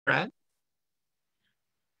Right.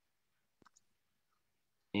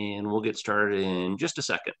 And we'll get started in just a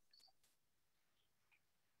second.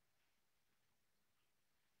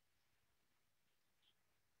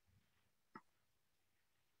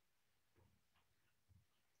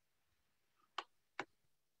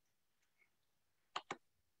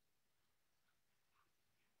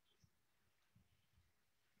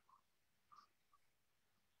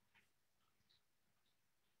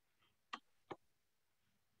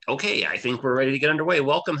 Okay, I think we're ready to get underway.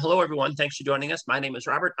 Welcome. Hello, everyone. Thanks for joining us. My name is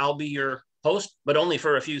Robert. I'll be your host, but only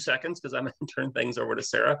for a few seconds because I'm going to turn things over to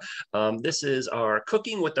Sarah. This is our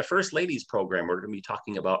Cooking with the First Ladies program. We're going to be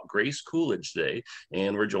talking about Grace Coolidge today,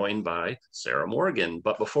 and we're joined by Sarah Morgan.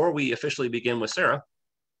 But before we officially begin with Sarah,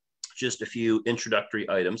 just a few introductory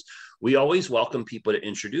items. We always welcome people to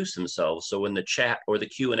introduce themselves. So in the chat or the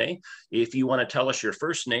Q&A, if you want to tell us your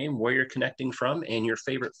first name, where you're connecting from, and your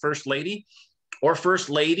favorite first lady, or first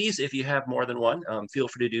ladies, if you have more than one, feel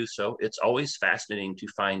free to do so. It's always fascinating to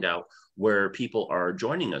find out where people are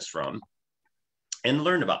joining us from and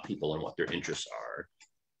learn about people and what their interests are.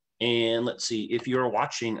 And let's see, if you're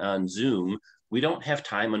watching on Zoom, we don't have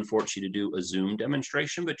time, unfortunately, to do a Zoom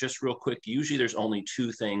demonstration, but just real quick, usually there's only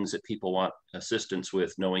two things that people want assistance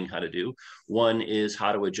with knowing how to do. One is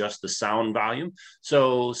how to adjust the sound volume.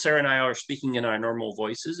 So Sarah and I are speaking in our normal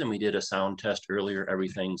voices, and we did a sound test earlier.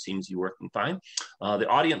 Everything seems to be working fine. The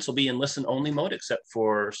audience will be in listen-only mode, except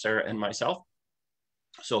for Sarah and myself.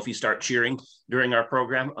 So if you start cheering during our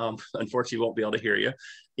program, unfortunately, we won't be able to hear you.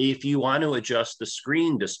 If you want to adjust the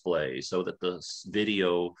screen display so that the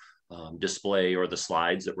video display or the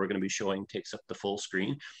slides that we're going to be showing takes up the full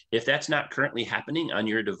screen. If that's not currently happening on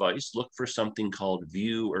your device, look for something called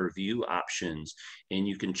view or view options, and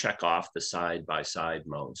you can check off the side-by-side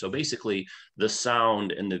mode. So basically, the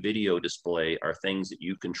sound and the video display are things that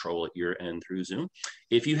you control at your end through Zoom.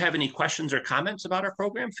 If you have any questions or comments about our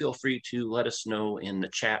program, feel free to let us know in the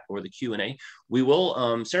chat or the Q&A. We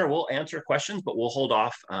will, Sarah will answer questions, but we'll hold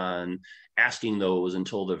off on asking those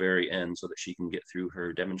until the very end so that she can get through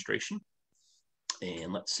her demonstration.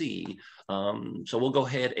 And let's see. So we'll go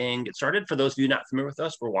ahead and get started. For those of you not familiar with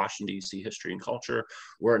us, we're Washington, D.C. History and Culture.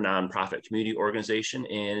 We're a nonprofit community organization.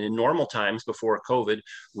 And in normal times before COVID,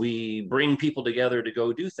 we bring people together to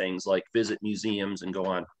go do things like visit museums and go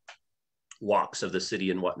on walks of the city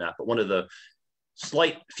and whatnot. But one of the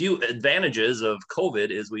slight few advantages of COVID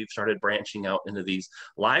is we've started branching out into these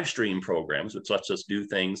live stream programs, which lets us do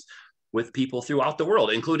things with people throughout the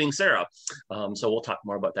world, including Sarah. So we'll talk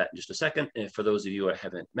more about that in just a second. And for those of you I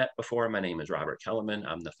haven't met before, my name is Robert Kellerman.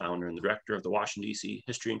 I'm the founder and the director of the Washington, D.C.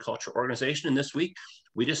 History and Culture Organization. And this week,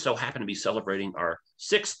 we just so happen to be celebrating our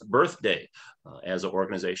 6th birthday as an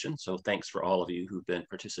organization. So thanks for all of you who've been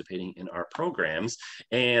participating in our programs.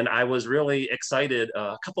 And I was really excited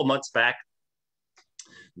a couple months back.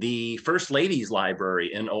 The First Ladies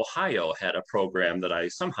Library in Ohio had a program that I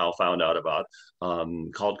somehow found out about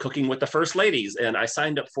called Cooking with the First Ladies. And I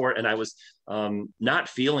signed up for it, and I was not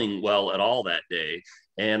feeling well at all that day.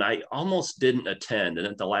 And I almost didn't attend. And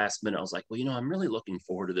at the last minute, I was like, well, you know, I'm really looking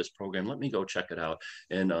forward to this program. Let me go check it out.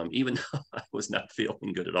 And even though I was not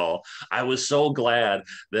feeling good at all, I was so glad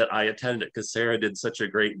that I attended it because Sarah did such a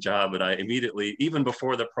great job. And I immediately, even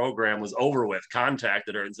before the program was over with,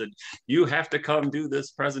 contacted her and said, you have to come do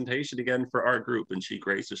this presentation again for our group. And she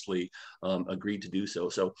graciously agreed to do so.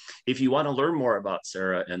 So if you want to learn more about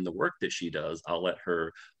Sarah and the work that she does, I'll let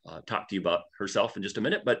her talk to you about herself in just a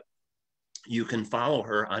minute. But you can follow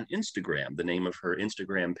her on Instagram. The name of her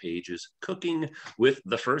Instagram page is Cooking with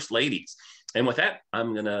the First Ladies. And with that,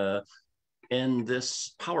 I'm going to end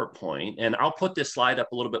this PowerPoint, and I'll put this slide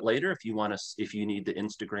up a little bit later if you want to, if you need the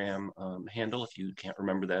Instagram handle, if you can't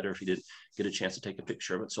remember that, or if you didn't get a chance to take a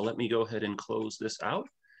picture of it. So let me go ahead and close this out.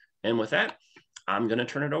 And with that, I'm going to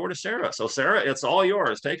turn it over to Sarah. So Sarah, it's all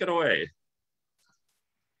yours. Take it away.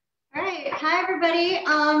 All right. Hi, everybody.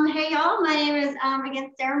 Hey, y'all. My name is, again,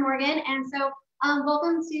 Sarah Morgan. And so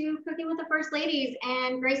welcome to Cooking with the First Ladies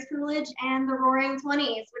and Grace Coolidge and the Roaring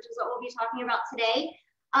Twenties, which is what we'll be talking about today.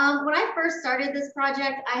 When I first started this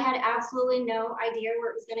project, I had absolutely no idea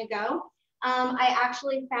where it was going to go. I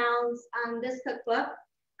actually found this cookbook,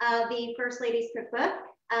 the First Ladies Cookbook,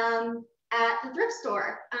 at the thrift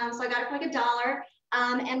store. So I got it for like $1.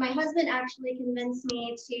 And my husband actually convinced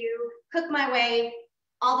me to cook my way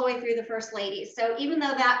all the way through the First Ladies. So even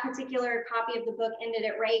though that particular copy of the book ended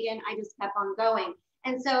at Reagan, I just kept on going.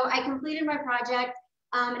 And so I completed my project.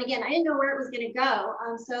 And again, I didn't know where it was going to go.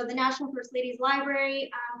 So the National First Ladies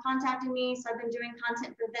Library contacted me. So I've been doing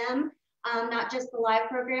content for them, not just the live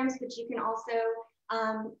programs, but you can also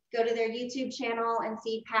go to their YouTube channel and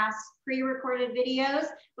see past pre-recorded videos,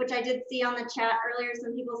 which I did see on the chat earlier.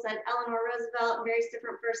 Some people said Eleanor Roosevelt and various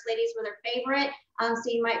different first ladies were their favorite.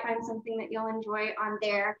 So you might find something that you'll enjoy on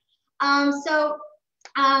there.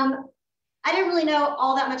 I didn't really know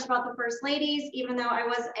all that much about the first ladies, even though I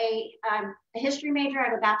was a history major. I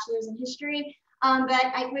have a bachelor's in history, but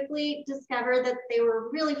I quickly discovered that they were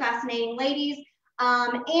really fascinating ladies.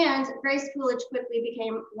 And Grace Coolidge quickly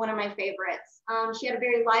became one of my favorites. She had a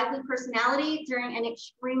very lively personality during an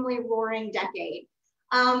extremely roaring decade.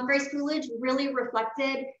 Grace Coolidge really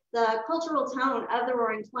reflected the cultural tone of the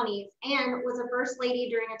Roaring Twenties and was a first lady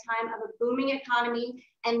during a time of a booming economy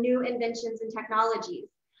and new inventions and technologies.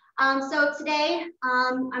 So today,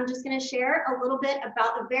 I'm just going to share a little bit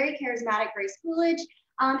about the very charismatic Grace Coolidge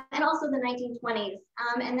and also the 1920s.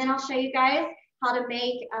 And then I'll show you guys how to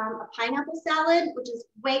make a pineapple salad, which is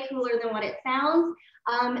way cooler than what it sounds,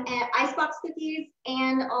 and icebox cookies,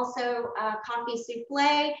 and also coffee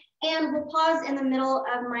souffle. And we'll pause in the middle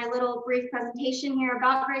of my little brief presentation here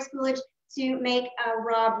about Grace Coolidge to make a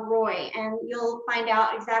Rob Roy. And you'll find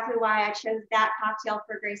out exactly why I chose that cocktail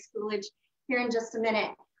for Grace Coolidge here in just a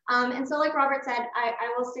minute. And so like Robert said,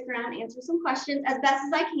 I will stick around and answer some questions as best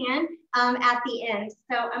as I can at the end.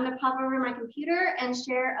 So I'm going to pop over to my computer and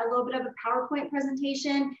share a little bit of a PowerPoint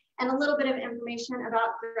presentation and a little bit of information about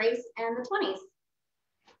Grace and the 20s.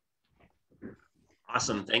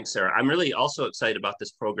 Awesome. Thanks, Sarah. I'm really also excited about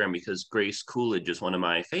this program because Grace Coolidge is one of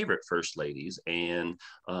my favorite first ladies. And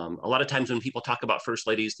a lot of times when people talk about first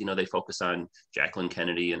ladies, you know, they focus on Jacqueline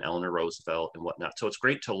Kennedy and Eleanor Roosevelt and whatnot. So it's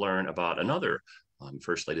great to learn about another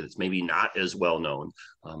first lady that's maybe not as well known,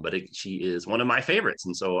 but she is one of my favorites.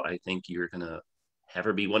 And so I think you're going to have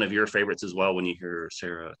her be one of your favorites as well when you hear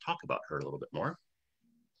Sarah talk about her a little bit more.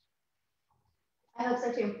 I hope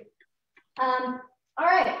so too. All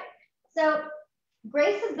right. So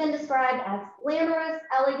Grace has been described as glamorous,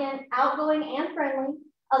 elegant, outgoing, and friendly,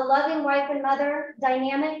 a loving wife and mother,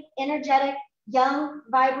 dynamic, energetic, young,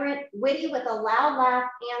 vibrant, witty with a loud laugh,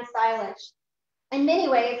 and stylish. In many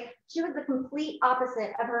ways, she was the complete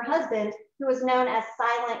opposite of her husband, who was known as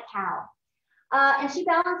Silent Cal. And she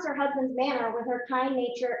balanced her husband's manner with her kind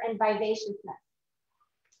nature and vivaciousness.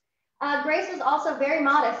 Grace was also very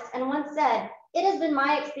modest and once said, "It has been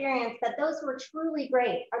my experience that those who are truly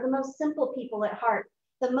great are the most simple people at heart,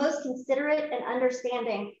 the most considerate and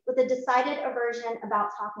understanding, with a decided aversion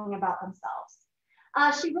about talking about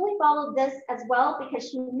themselves." She really followed this as well because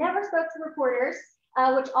she never spoke to reporters,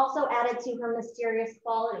 which also added to her mysterious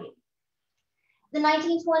quality. The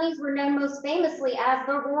 1920s were known most famously as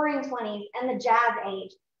the Roaring Twenties and the Jazz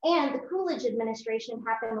Age, and the Coolidge administration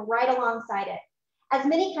happened right alongside it. As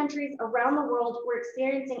many countries around the world were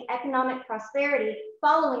experiencing economic prosperity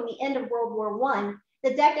following the end of World War I,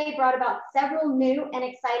 the decade brought about several new and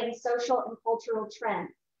exciting social and cultural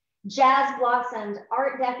trends. Jazz blossomed,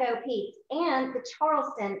 Art Deco peaked, and the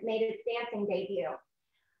Charleston made its dancing debut.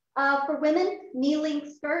 For women,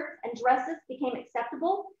 knee-length skirts and dresses became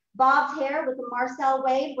acceptable. Bobbed hair with the Marcel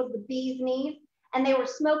wave was the bee's knees, and they were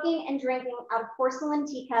smoking and drinking out of porcelain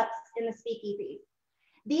teacups in the speakeasies.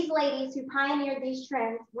 These ladies who pioneered these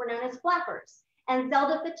trends were known as flappers, and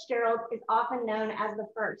Zelda Fitzgerald is often known as the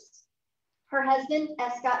first. Her husband,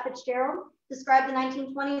 S. Scott Fitzgerald, described the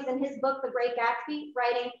 1920s in his book, The Great Gatsby,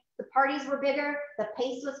 writing, "The parties were bigger, the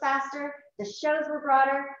pace was faster, the shows were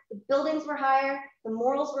broader, the buildings were higher, the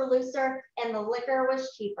morals were looser, and the liquor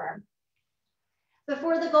was cheaper."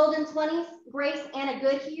 Before the Golden 20s, Grace Anna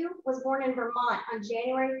Goodhue was born in Vermont on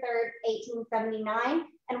January 3rd, 1879,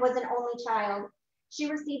 and was an only child. She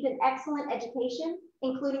received an excellent education,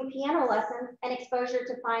 including piano lessons and exposure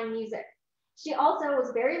to fine music. She also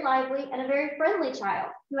was very lively and a very friendly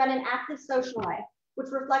child who had an active social life,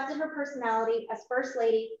 which reflected her personality as First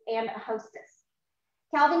Lady and a hostess.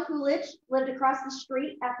 Calvin Coolidge lived across the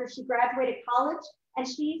street after she graduated college, and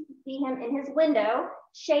she used to see him in his window,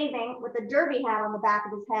 shaving with a derby hat on the back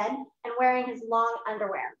of his head and wearing his long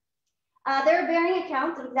underwear. There are varying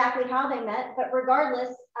accounts of exactly how they met, but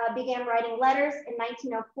regardless, began writing letters in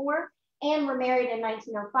 1904 and were married in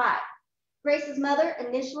 1905. Grace's mother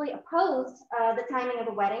initially opposed the timing of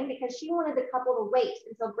the wedding because she wanted the couple to wait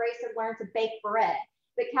until Grace had learned to bake bread.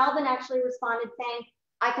 But Calvin actually responded saying,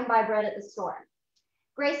 "I can buy bread at the store."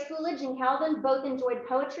 Grace Coolidge and Calvin both enjoyed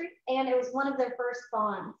poetry, and it was one of their first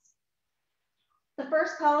bonds. The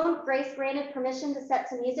first poem Grace granted permission to set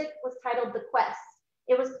to music was titled "The Quest."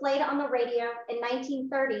 It was played on the radio in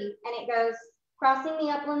 1930, and it goes, "Crossing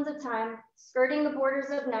the uplands of time, skirting the borders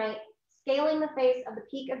of night, scaling the face of the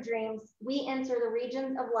peak of dreams, we enter the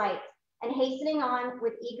regions of light, and hastening on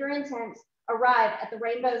with eager intent, arrive at the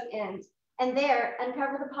rainbow's end. and there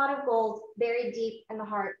uncover the pot of gold buried deep in the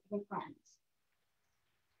heart of a friend.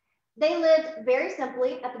 They lived very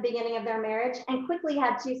simply at the beginning of their marriage and quickly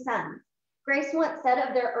had 2 sons. Grace once said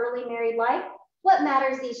of their early married life, "What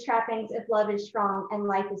matters these trappings if love is strong and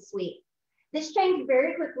life is sweet?" This changed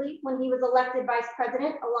very quickly when he was elected vice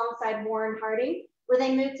president alongside Warren Harding, where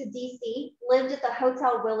they moved to DC, lived at the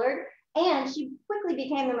Hotel Willard, and she quickly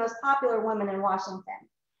became the most popular woman in Washington.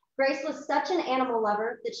 Grace was such an animal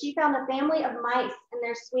lover that she found a family of mice in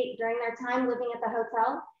their suite during their time living at the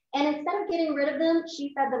hotel, and instead of getting rid of them,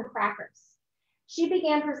 she fed them crackers. She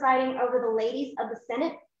began presiding over the ladies of the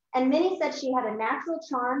Senate, and many said she had a natural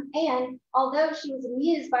charm, and although she was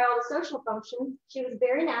amused by all the social functions, she was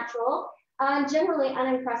very natural and generally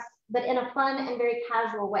unimpressed, but in a fun and very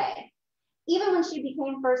casual way. Even when she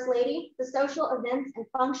became First Lady, the social events and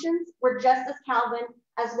functions were just as Calvin,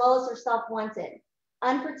 as well as herself, wanted: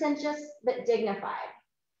 unpretentious, but dignified.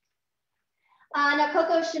 Now,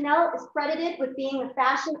 Coco Chanel is credited with being the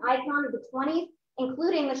fashion icon of the 20s,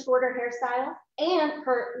 including the shorter hairstyle, and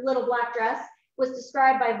her little black dress was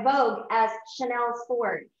described by Vogue as Chanel's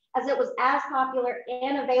Ford, as it was as popular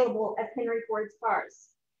and available as Henry Ford's cars.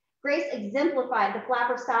 Grace exemplified the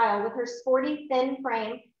flapper style with her sporty, thin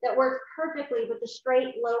frame that worked perfectly with the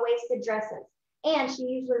straight, low-waisted dresses, and she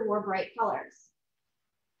usually wore bright colors.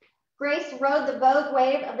 Grace rode the Vogue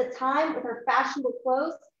wave of the time with her fashionable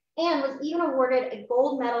clothes and was even awarded a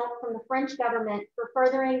gold medal from the French government for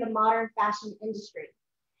furthering the modern fashion industry.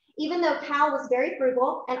 Even though Cal was very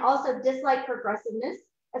frugal and also disliked progressiveness,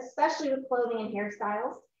 especially with clothing and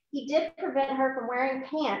hairstyles, he did prevent her from wearing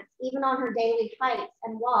pants even on her daily hikes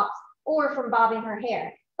and walks or from bobbing her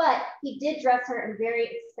hair, but he did dress her in very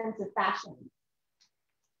expensive fashion.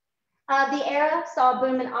 The era saw a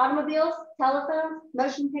boom in automobiles, telephones,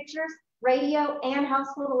 motion pictures, radio, and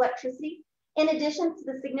household electricity, in addition to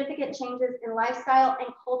the significant changes in lifestyle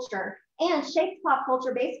and culture, and shaped pop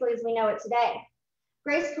culture basically as we know it today.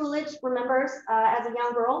 Grace Coolidge remembers as a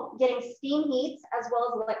young girl getting steam heats as well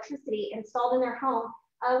as electricity installed in their home,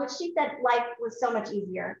 which she said life was so much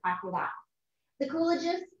easier after that. The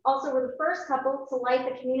Coolidges also were the first couple to light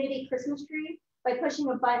the community Christmas tree by pushing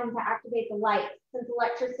a button to activate the light, since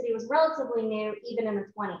electricity was relatively new even in the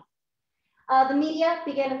 20s. The media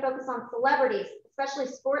began to focus on celebrities, especially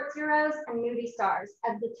sports heroes and movie stars,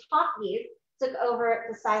 as the talkies took over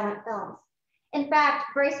the silent films. In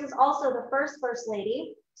fact, Grace was also the first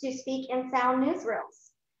lady to speak in sound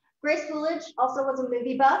newsreels. Grace Coolidge also was a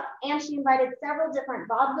movie buff, and she invited several different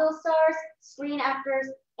vaudeville stars, screen actors,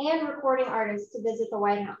 and recording artists to visit the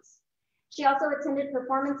White House. She also attended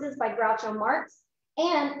performances by Groucho Marx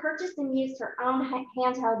and purchased and used her own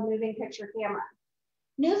handheld moving picture camera.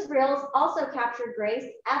 Newsreels also captured Grace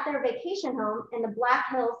at their vacation home in the Black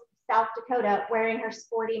Hills, South Dakota, wearing her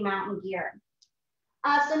sporty mountain gear.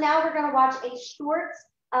 So now we're going to watch a short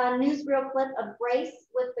newsreel clip of Grace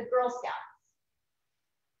with the Girl Scouts.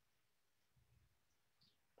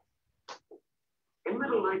 In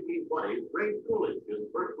middle 1920s, Grace Coolidge is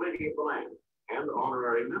First Lady of the land and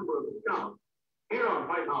honorary member of the Scouts. Here on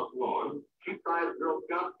White House lawn, she tries Girl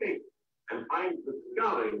Scout cake and finds that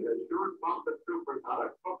scouting has sure taught the troopers how to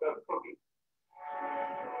cook up cookies.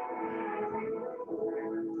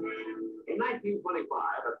 In 1925,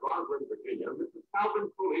 at Roslyn, Virginia, Mrs. Calvin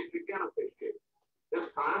Coolidge began officiating, this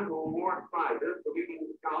time to award prizes to leading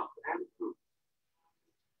scouts and troops.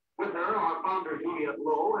 With her are founder Juliet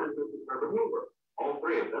Lowe and Mrs. Herbert Hoover, all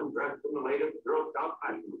three of them dressed in the latest Girl Scout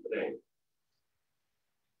fashion today.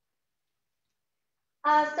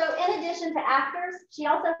 So in addition to actors, she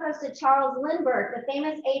also hosted Charles Lindbergh, the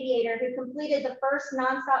famous aviator who completed the first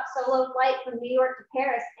nonstop solo flight from New York to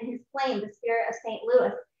Paris in his plane, the Spirit of St.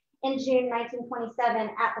 Louis, in June 1927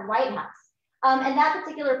 at the White House. And that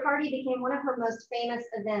particular party became one of her most famous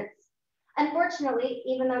events. Unfortunately,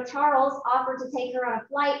 even though Charles offered to take her on a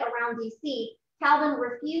flight around DC, Calvin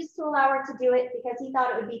refused to allow her to do it because he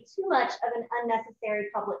thought it would be too much of an unnecessary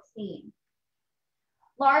public scene.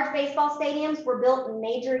 Large baseball stadiums were built in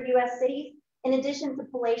major US cities, in addition to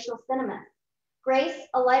palatial cinemas. Grace,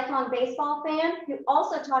 a lifelong baseball fan who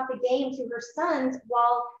also taught the game to her sons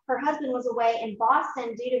while her husband was away in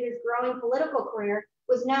Boston due to his growing political career,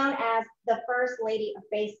 was known as the First Lady of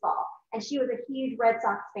Baseball, and she was a huge Red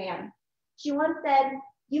Sox fan. She once said,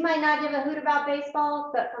 "You might not give a hoot about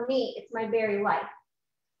baseball, but for me, it's my very life."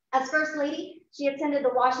 As First Lady, she attended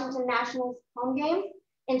the Washington Nationals home games,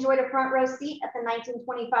 enjoyed a front row seat at the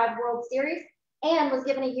 1925 World Series, and was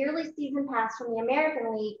given a yearly season pass from the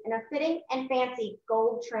American League in a fitting and fancy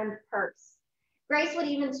gold-trimmed purse. Grace would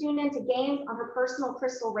even tune into games on her personal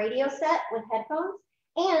crystal radio set with headphones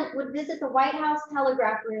and would visit the White House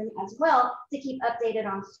telegraph room as well to keep updated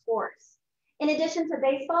on scores. In addition to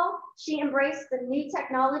baseball, she embraced the new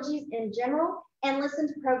technologies in general and listened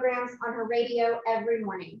to programs on her radio every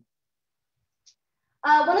morning.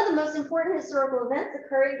 One of the most important historical events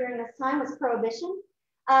occurring during this time was Prohibition.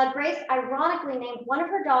 Grace ironically named one of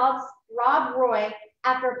her dogs, Rob Roy,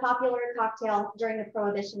 after a popular cocktail during the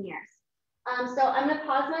Prohibition years. So I'm gonna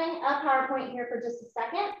pause my PowerPoint here for just a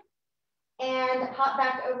second and hop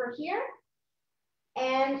back over here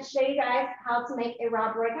and show you guys how to make a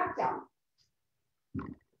Rob Roy cocktail.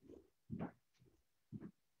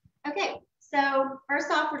 Okay, so first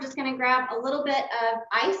off, we're just gonna grab a little bit of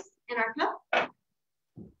ice in our cup.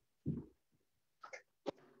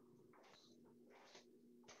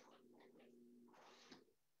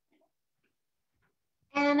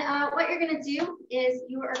 And what you're gonna do is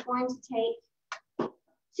you are going to take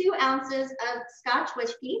 2 ounces of Scotch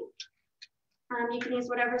whiskey. You can use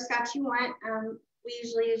whatever Scotch you want. We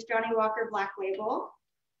usually use Johnny Walker Black Label.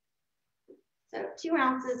 So 2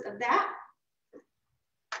 ounces of that.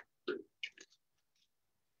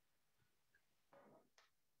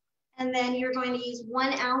 And then you're going to use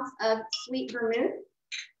 1 ounce of sweet vermouth.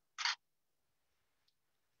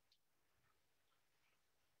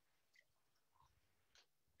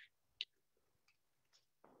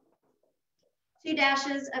 Two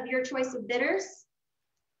dashes of your choice of bitters,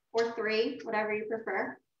 or 3, whatever you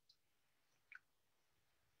prefer.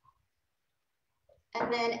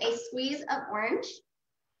 And then a squeeze of orange.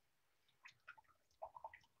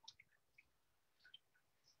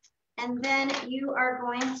 And then you are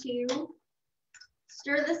going to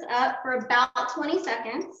stir this up for about 20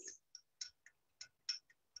 seconds.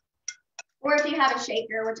 Or if you have a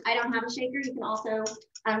shaker, which I don't have a shaker, you can also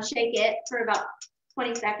shake it for about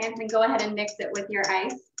 20 seconds and go ahead and mix it with your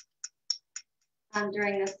ice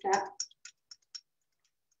during this step.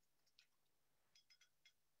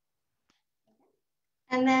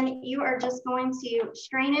 And then you are just going to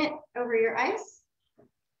strain it over your ice.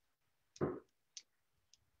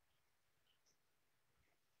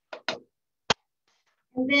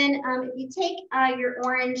 And then if you take your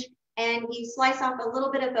orange and you slice off a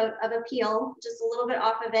little bit of a peel, just a little bit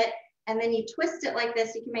off of it, and then you twist it like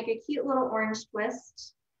this, you can make a cute little orange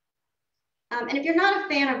twist. And if you're not a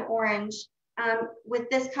fan of orange, with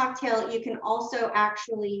this cocktail, you can also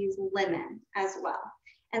actually use lemon as well.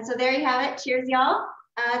 And so there you have it. Cheers, y'all,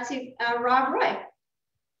 to Rob Roy.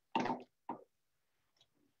 Let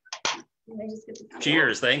me just get this out.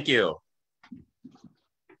 Cheers, thank you.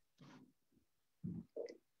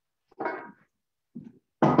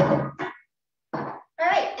 All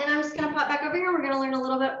right, and I'm just gonna pop back over here. We're gonna learn a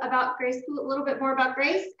little bit about Grace, a little bit more about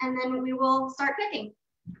Grace, and then we will start cooking.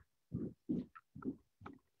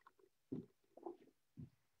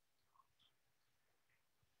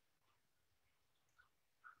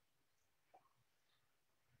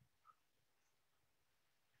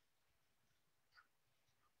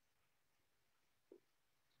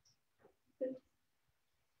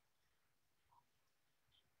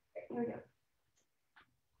 Here we go.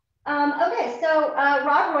 Okay, so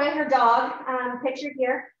Rob Roy, her dog, pictured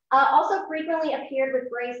here, also frequently appeared with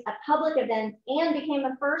Grace at public events and became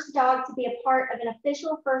the first dog to be a part of an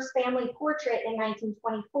official first family portrait in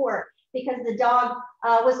 1924 because the dog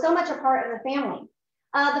was so much a part of the family.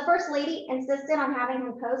 The First Lady insisted on having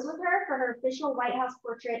him pose with her for her official White House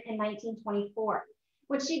portrait in 1924.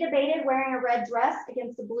 When she debated wearing a red dress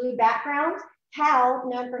against a blue background, Cal,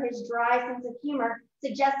 known for his dry sense of humor,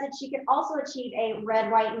 suggested she could also achieve a red,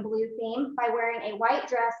 white, and blue theme by wearing a white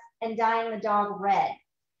dress and dyeing the dog red.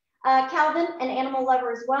 Calvin, an animal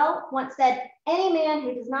lover as well, once said, "Any man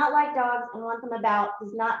who does not like dogs and want them about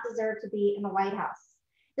does not deserve to be in the White House."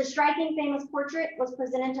 The striking famous portrait was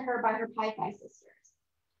presented to her by her Pi-Phi sisters.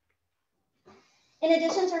 In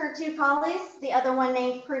addition to her 2 collies, the other one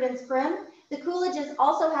named Prudence Prim, the Coolidges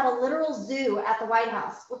also had a literal zoo at the White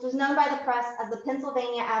House, which was known by the press as the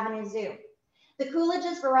Pennsylvania Avenue Zoo. The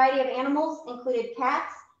Coolidges' variety of animals included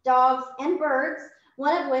cats, dogs, and birds,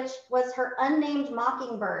 one of which was her unnamed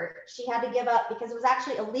mockingbird she had to give up because it was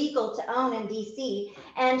actually illegal to own in DC,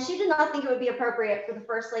 and she did not think it would be appropriate for the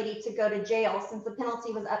First Lady to go to jail since the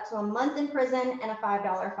penalty was up to a month in prison and a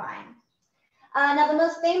 $5 fine. Now, the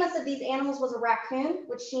most famous of these animals was a raccoon,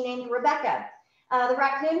 which she named Rebecca. The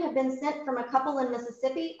raccoon had been sent from a couple in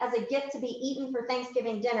Mississippi as a gift to be eaten for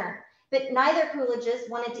Thanksgiving dinner, but neither Coolidges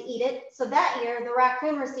wanted to eat it, so that year the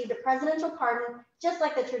raccoon received a presidential pardon, just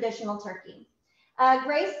like the traditional turkey.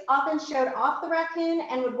 Grace often showed off the raccoon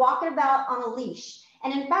and would walk it about on a leash,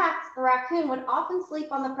 and in fact, the raccoon would often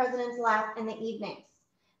sleep on the president's lap in the evenings.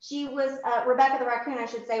 She was, Rebecca the raccoon, I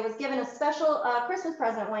should say, was given a special Christmas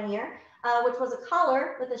present one year, which was a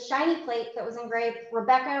collar with a shiny plate that was engraved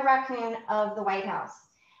Rebecca Raccoon of the White House.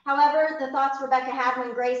 However, the thoughts Rebecca had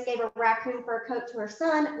when Grace gave a raccoon for a coat to her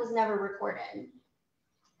son was never recorded.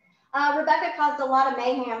 Rebecca caused a lot of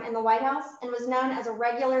mayhem in the White House and was known as a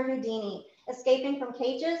regular Houdini, escaping from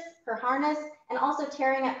cages, her harness, and also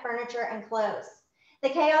tearing up furniture and clothes. The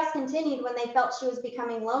chaos continued when they felt she was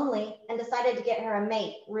becoming lonely and decided to get her a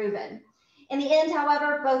mate, Reuben. In the end,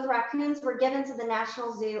 however, both raccoons were given to the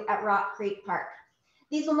National Zoo at Rock Creek Park.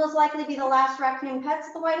 These will most likely be the last raccoon pets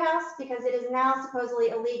at the White House because it is now supposedly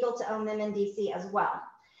illegal to own them in DC as well.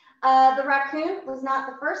 The raccoon was not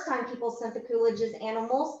the first time people sent the Coolidges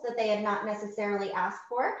animals that they had not necessarily asked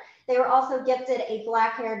for. They were also gifted a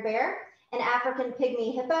black-haired bear, an African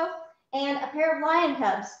pygmy hippo, and a pair of lion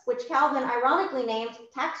cubs, which Calvin ironically named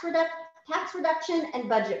Tax Reduction and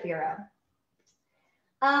Budget Bureau.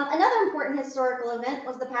 Another important historical event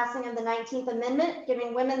was the passing of the 19th Amendment,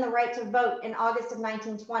 giving women the right to vote in August of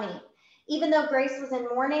 1920. Even though Grace was in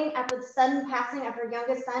mourning after the sudden passing of her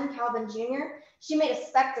youngest son, Calvin Jr., she made a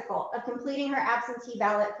spectacle of completing her absentee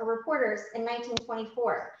ballot for reporters in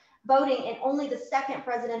 1924, voting in only the second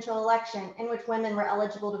presidential election in which women were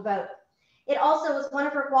eligible to vote. It also was one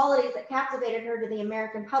of her qualities that captivated her to the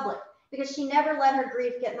American public because she never let her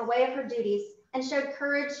grief get in the way of her duties and showed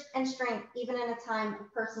courage and strength even in a time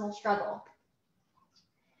of personal struggle.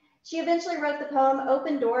 She eventually wrote the poem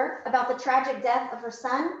Open Door about the tragic death of her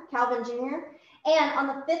son, Calvin Jr., and on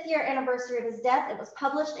the 5th year anniversary of his death, it was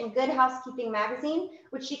published in Good Housekeeping magazine,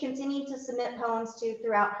 which she continued to submit poems to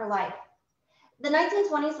throughout her life. The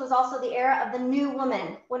 1920s was also the era of the new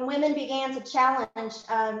woman, when women began to challenge,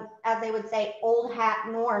 as they would say, old hat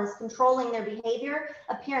norms, controlling their behavior,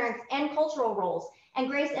 appearance, and cultural roles. And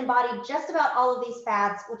Grace embodied just about all of these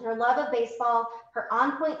fads with her love of baseball, her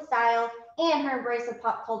on-point style, and her embrace of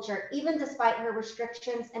pop culture, even despite her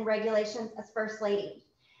restrictions and regulations as First Lady.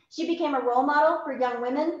 She became a role model for young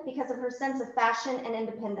women because of her sense of fashion and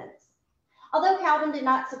independence. Although Calvin did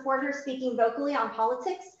not support her speaking vocally on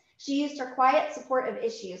politics, she used her quiet support of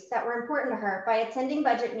issues that were important to her by attending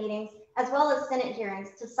budget meetings as well as Senate hearings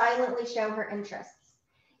to silently show her interests.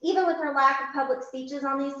 Even with her lack of public speeches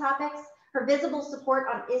on these topics, her visible support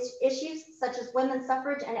on issues such as women's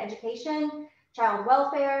suffrage and education, child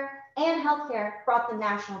welfare, and healthcare brought them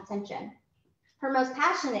national attention. Her most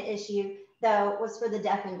passionate issue, though, was for the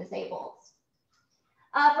deaf and disabled.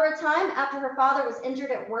 For a time after her father was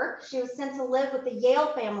injured at work, she was sent to live with the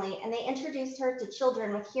Yale family, and they introduced her to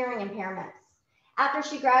children with hearing impairments. After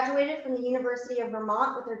she graduated from the University of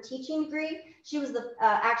Vermont with her teaching degree, she was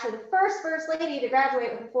actually the first lady to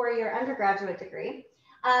graduate with a 4-year undergraduate degree.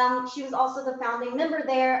 She was also the founding member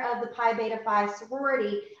there of the Pi Beta Phi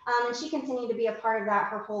sorority, and she continued to be a part of that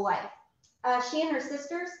her whole life. She and her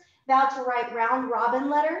sisters vowed to write round robin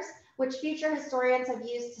letters, which future historians have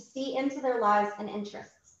used to see into their lives and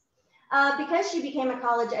interests. Because she became a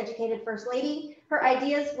college-educated First Lady, her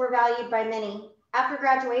ideas were valued by many. After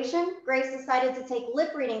graduation, Grace decided to take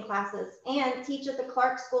lip reading classes and teach at the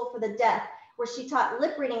Clarke School for the Deaf, where she taught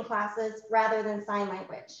lip reading classes rather than sign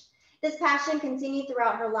language. This passion continued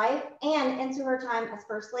throughout her life and into her time as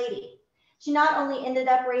First Lady. She not only ended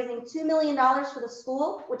up raising $2 million for the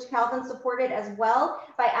school, which Calvin supported as well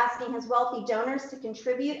by asking his wealthy donors to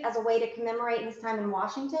contribute as a way to commemorate his time in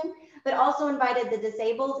Washington, but also invited the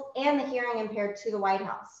disabled and the hearing impaired to the White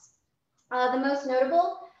House. The most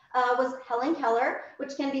notable was Helen Keller,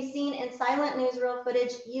 which can be seen in silent newsreel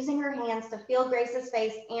footage using her hands to feel Grace's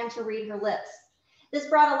face and to read her lips. This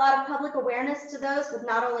brought a lot of public awareness to those with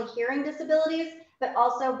not only hearing disabilities, but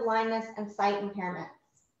also blindness and sight impairments.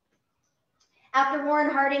 After Warren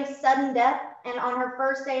Harding's sudden death and on her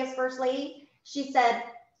first day as First Lady, she said,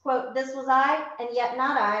 quote, "This was I, and yet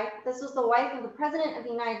not I. This was the wife of the President of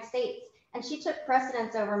the United States, and she took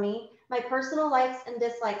precedence over me. My personal likes and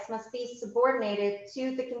dislikes must be subordinated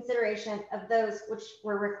to the consideration of those which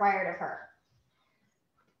were required of her."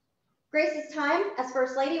 Grace's time as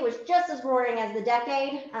First Lady was just as roaring as the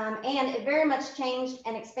decade, and it very much changed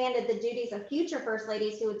and expanded the duties of future First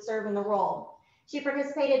Ladies who would serve in the role. She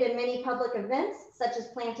participated in many public events, such as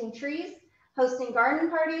planting trees, hosting garden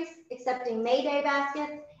parties, accepting May Day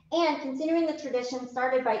baskets, and continuing the tradition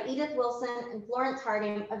started by Edith Wilson and Florence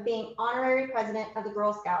Harding of being honorary president of the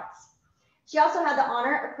Girl Scouts. She also had the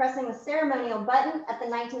honor of pressing the ceremonial button at the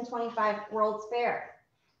 1925 World's Fair.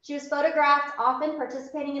 She was photographed often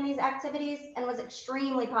participating in these activities and was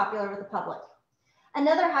extremely popular with the public.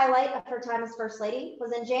 Another highlight of her time as First Lady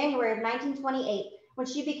was in January of 1928, when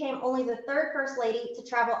she became only the third First Lady to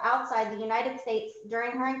travel outside the United States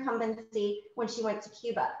during her incumbency when she went to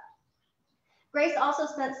Cuba. Grace also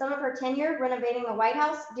spent some of her tenure renovating the White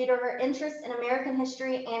House due to her interest in American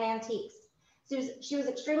history and antiques. She was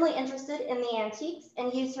extremely interested in the antiques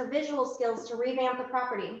and used her visual skills to revamp the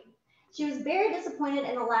property. She was very disappointed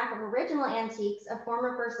in the lack of original antiques of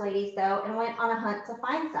former First Ladies, though, and went on a hunt to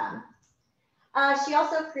find some. She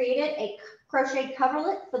also created a crocheted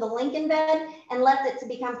coverlet for the Lincoln bed and left it to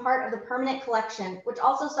become part of the permanent collection, which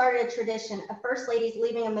also started a tradition of First Ladies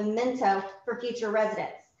leaving a memento for future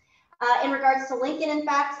residents. In regards to Lincoln, in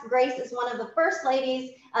fact, Grace is one of the First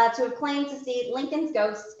Ladies to have claimed to see Lincoln's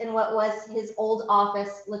ghost in what was his old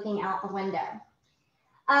office looking out the window.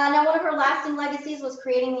 Now, one of her lasting legacies was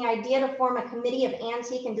creating the idea to form a committee of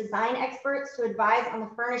antique and design experts to advise on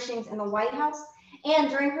the furnishings in the White House. And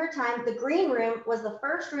during her time, the Green Room was the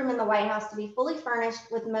first room in the White House to be fully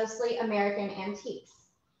furnished with mostly American antiques.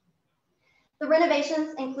 The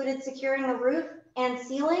renovations included securing the roof and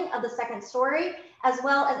ceiling of the second story, as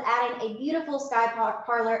well as adding a beautiful sky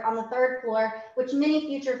parlor on the third floor, which many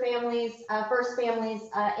future families, first families,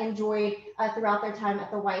 enjoyed throughout their time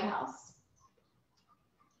at the White House.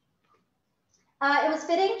 It was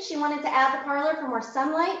fitting she wanted to add the parlor for more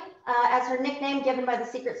sunlight, as her nickname given by the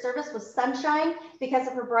Secret Service was Sunshine because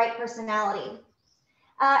of her bright personality.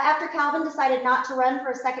 After Calvin decided not to run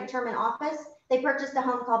for a second term in office, they purchased a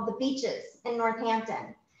home called The Beeches in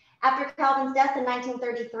Northampton. After Calvin's death in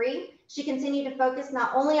 1933, she continued to focus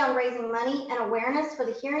not only on raising money and awareness for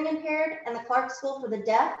the hearing impaired and the Clarke School for the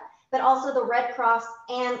deaf, but also the Red Cross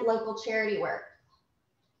and local charity work.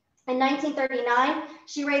 In 1939,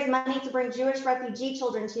 she raised money to bring Jewish refugee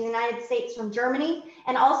children to the United States from Germany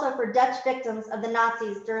and also for Dutch victims of the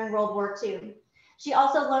Nazis during World War II. She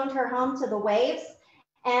also loaned her home to the Waves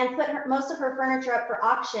and put most of her furniture up for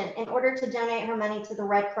auction in order to donate her money to the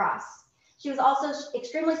Red Cross. She was also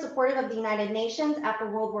extremely supportive of the United Nations after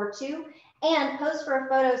World War II and posed for a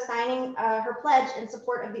photo signing her pledge in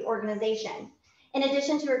support of the organization. In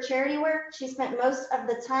addition to her charity work, she spent most of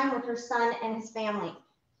the time with her son and his family.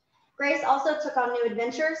 Grace also took on new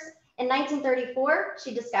adventures. In 1934,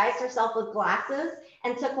 she disguised herself with glasses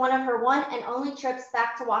and took one of her one and only trips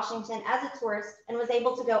back to Washington as a tourist and was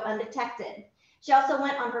able to go undetected. She also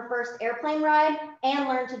went on her first airplane ride and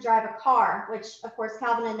learned to drive a car, which of course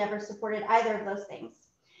Calvin had never supported either of those things.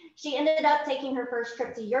 She ended up taking her first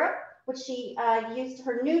trip to Europe, which she used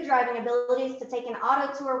her new driving abilities to take an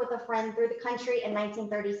auto tour with a friend through the country in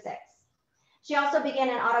 1936. She also began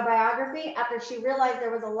an autobiography after she realized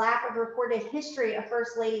there was a lack of recorded history of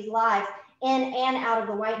First Ladies' lives in and out of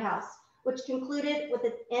the White House, which concluded with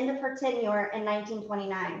the end of her tenure in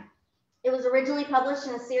 1929. It was originally published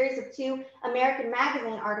in a series of 2 American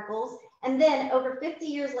magazine articles, and then over 50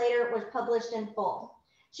 years later, it was published in full.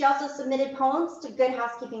 She also submitted poems to Good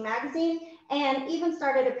Housekeeping magazine and even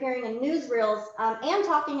started appearing in newsreels and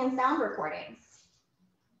talking in sound recordings.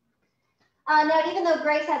 Now, even though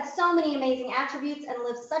Grace had so many amazing attributes and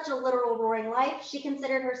lived such a literal roaring life, she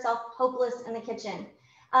considered herself hopeless in the kitchen.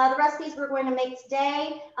 The recipes we're going to make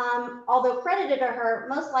today, although credited to her,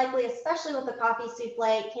 most likely, especially with the coffee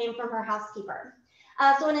souffle, came from her housekeeper.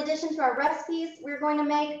 So in addition to our recipes, we're going to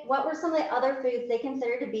make what were some of the other foods they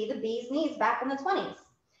considered to be the bee's knees back in the 20s.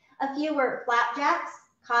 A few were flapjacks,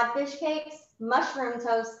 codfish cakes, mushroom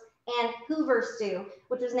toast, and Hoover stew,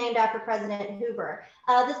 which was named after President Hoover.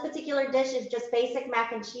 This particular dish is just basic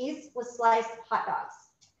mac and cheese with sliced hot dogs.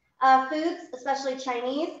 Foods, especially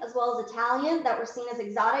Chinese as well as Italian, that were seen as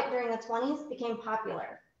exotic during the 20s became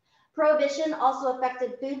popular. Prohibition also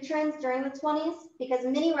affected food trends during the 20s because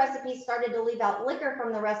many recipes started to leave out liquor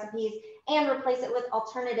from the recipes and replace it with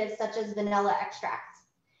alternatives such as vanilla extract.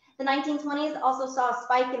 The 1920s also saw a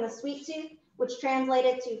spike in the sweet tooth, which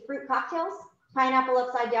translated to fruit cocktails, pineapple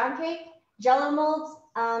upside down cake, jello molds,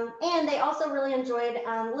 and they also really enjoyed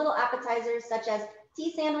little appetizers such as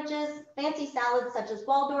tea sandwiches, fancy salads such as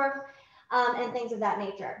Waldorf, and things of that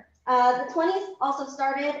nature. The 20s also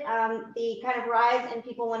started the kind of rise in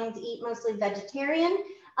people wanting to eat mostly vegetarian,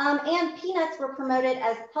 and peanuts were promoted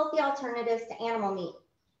as healthy alternatives to animal meat.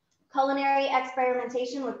 Culinary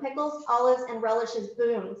experimentation with pickles, olives, and relishes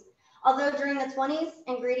boomed. Although during the 20s,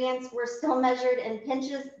 ingredients were still measured in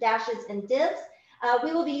pinches, dashes, and dibs,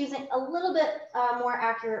 we will be using a little bit more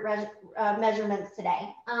accurate measurements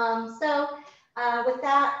today. With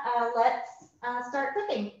that, let's start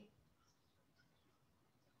cooking.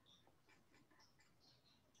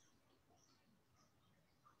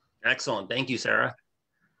 Excellent. Thank you, Sarah.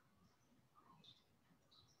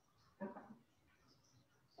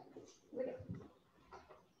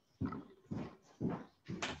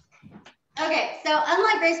 Okay, so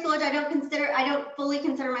unlike Grace Coolidge, I don't fully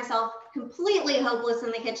consider myself completely hopeless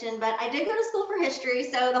in the kitchen, but I did go to school for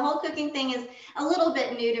history, so the whole cooking thing is a little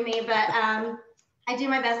bit new to me, but I do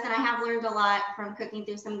my best, and I have learned a lot from cooking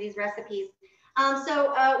through some of these recipes.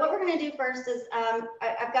 So what we're going to do first is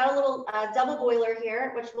I've got a little double boiler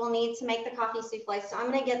here, which we'll need to make the coffee souffle. So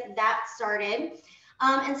I'm going to get that started.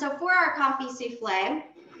 And so for our coffee souffle,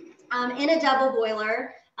 in a double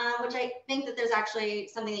boiler, which I think that there's actually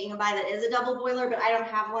something that you can buy that is a double boiler, but I don't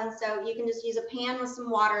have one. So you can just use a pan with some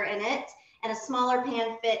water in it and a smaller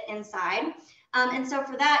pan fit inside. And so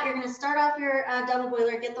for that, you're going to start off your double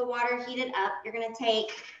boiler, get the water heated up. You're going to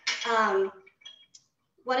take 1.5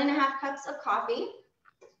 cups of coffee.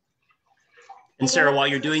 And Sarah, while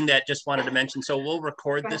you're doing that, just wanted to mention, so we'll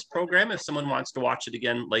record this program if someone wants to watch it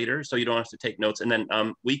again later, so you don't have to take notes. And then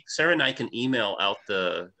Sarah and I can email out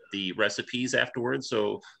the recipes afterwards.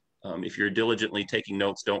 So if you're diligently taking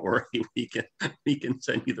notes, don't worry, we can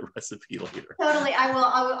send you the recipe later. Totally, I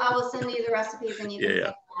will send you the recipes, and you can take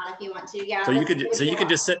them out if you want to. Yeah. So you could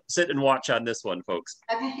just sit and watch on this one, folks.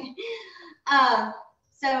 Okay.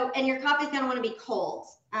 So, and your coffee is going to want to be cold.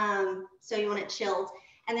 So you want it chilled.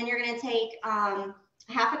 And then you're going to take 1/2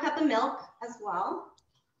 cup of milk as well.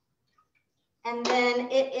 And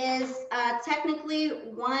then it is technically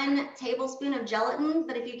 1 tablespoon of gelatin,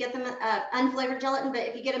 but if you get them unflavored gelatin, but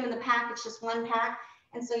if you get them in the pack, it's just 1 pack.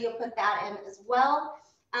 And so you'll put that in as well.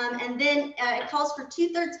 And then it calls for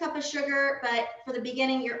 2/3 cup of sugar, but for the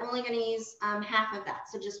beginning, you're only going to use 1/2 of that.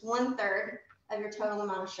 So just 1/3 of your total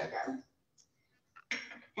amount of sugar.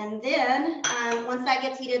 And then once that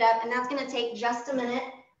gets heated up, and that's going to take just a minute,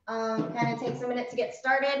 kind of takes a minute to get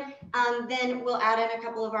started, then we'll add in a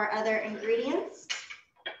couple of our other ingredients.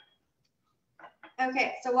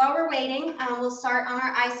 Okay, so while we're waiting, we'll start on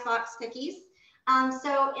our icebox cookies.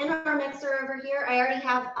 So in our mixer over here, I already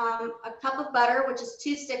have a cup of butter, which is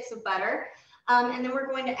 2 sticks of butter. And then we're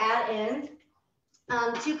going to add in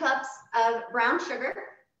 2 cups of brown sugar.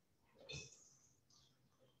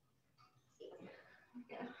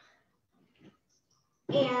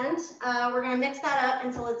 And we're going to mix that up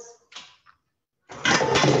until it's...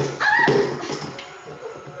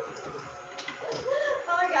 Oh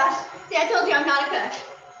my gosh. See, I told you I'm not a cook.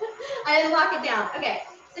 I didn't lock it down. Okay,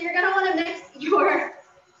 so you're going to want to mix your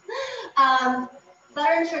butter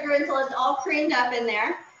and sugar until it's all creamed up in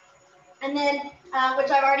there. And then,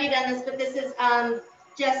 which I've already done this, but this is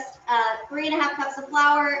just 3.5 cups of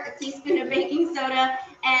flour, a teaspoon of baking soda,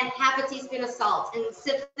 and 1/2 teaspoon of salt, and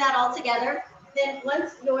sift that all together. Then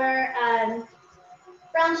once your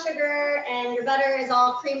brown sugar and your butter is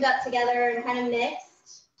all creamed up together and kind of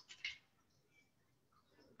mixed,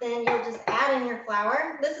 then you'll just add in your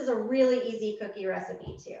flour. This is a really easy cookie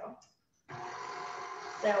recipe too.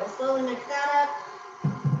 So we'll slowly mix that up.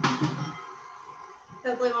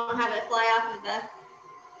 Hopefully we won't have it fly off of the...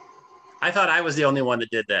 I thought I was the only one that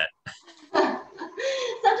did that.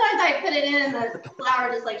 Sometimes I put it in and the flour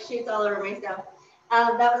just like shoots all over myself.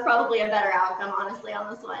 That was probably a better outcome, honestly, on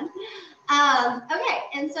this one. Okay,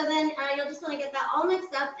 and so then you'll just want to get that all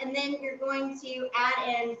mixed up, and then you're going to add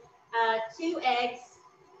in 2 eggs.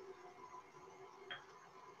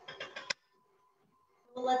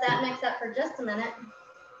 We'll let that mix up for just a minute.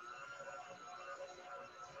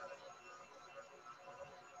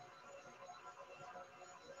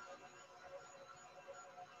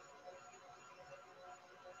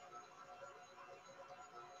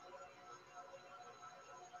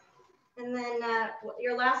 And then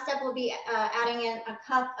your last step will be adding in a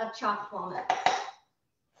cup of chopped walnuts.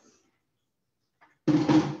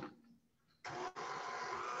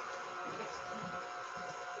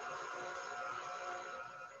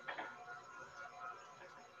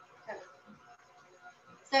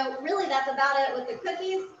 So really that's about it with the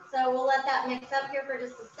cookies. So we'll let that mix up here for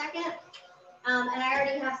just a second. And I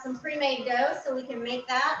already have some pre-made dough, so we can make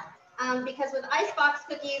that. Because with icebox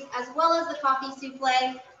cookies, as well as the coffee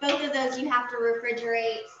souffle, both of those you have to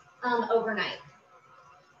refrigerate overnight.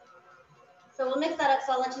 So we'll mix that up,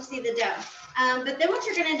 so I'll let you see the dough. But then what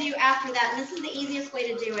you're going to do after that, and this is the easiest way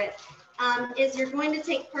to do it, is you're going to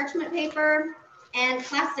take parchment paper and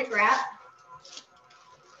plastic wrap.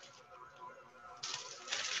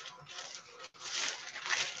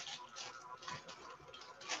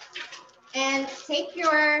 And take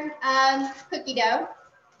your cookie dough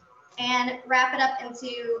and wrap it up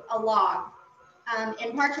into a log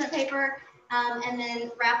in parchment paper, and then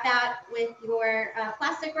wrap that with your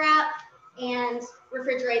plastic wrap and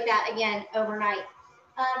refrigerate that again overnight.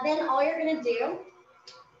 Then all you're going to do,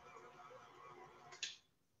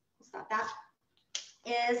 stop that,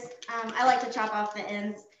 is I like to chop off the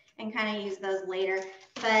ends. and kind of use those later.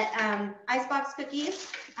 But icebox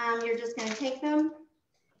cookies, you're just going to take them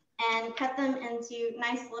and cut them into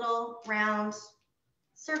nice little round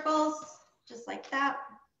circles, just like that.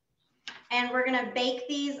 And we're going to bake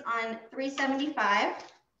these on 375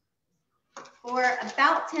 for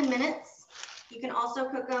about 10 minutes. You can also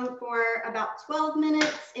cook them for about 12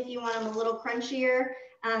 minutes if you want them a little crunchier.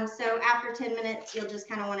 So after 10 minutes, you'll just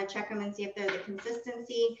kind of want to check them and see if they're the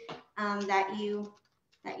consistency that you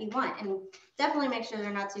want. And definitely make sure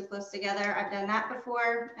they're not too close together. I've done that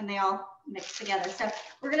before and they all mix together. So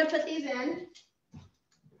we're going to put these in.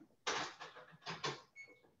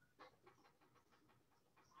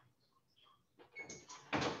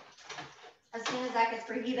 As soon as that gets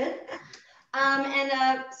preheated.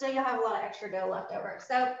 So you'll have a lot of extra dough left over.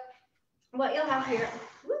 So what you'll have here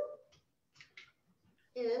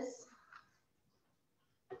is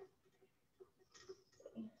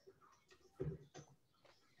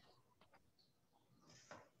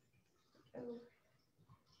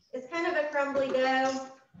it's kind of a crumbly dough.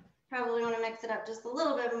 Probably want to mix it up just a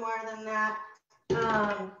little bit more than that.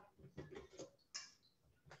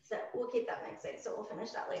 So we'll keep that mixing, so we'll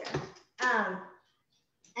finish that later.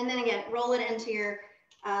 And then again, roll it into your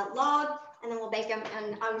log, and then we'll bake them.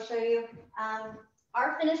 And I will show you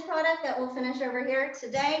our finished product that we'll finish over here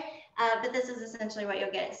today. But this is essentially what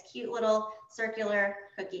you'll get. It's cute little circular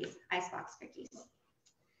cookies, icebox cookies.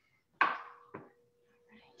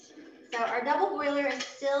 So our double boiler is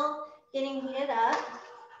still getting heated up.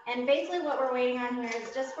 And basically what we're waiting on here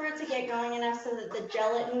is just for it to get going enough so that the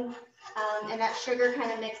gelatin and that sugar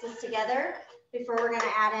kind of mixes together before we're going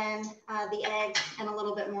to add in the eggs and a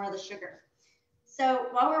little bit more of the sugar. So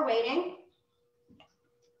while we're waiting,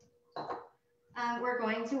 we're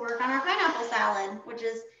going to work on our pineapple salad, which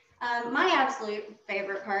is my absolute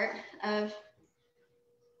favorite part of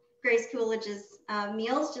Grace Coolidge's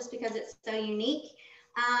meals, just because it's so unique.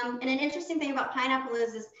 And an interesting thing about pineapple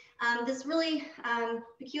is this really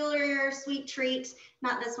peculiar sweet treat,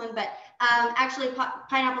 not this one, but actually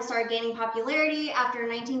pineapple started gaining popularity after a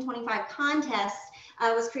 1925 contest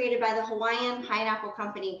was created by the Hawaiian Pineapple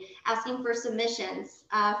Company, asking for submissions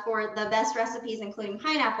for the best recipes, including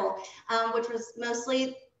pineapple, which was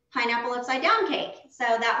mostly pineapple upside down cake. So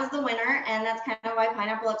that was the winner, and that's kind of why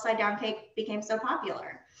pineapple upside down cake became so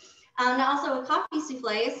popular. Now also with coffee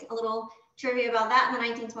souffles, a little trivia about that in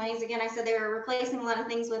the 1920s. Again, I said they were replacing a lot of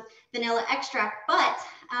things with vanilla extract, but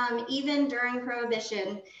even during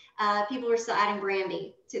Prohibition, people were still adding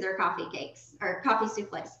brandy to their coffee cakes, or coffee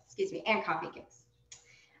souffles, excuse me, and coffee cakes.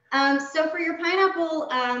 So for your pineapple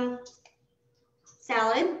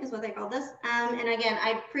salad is what they call this. And again,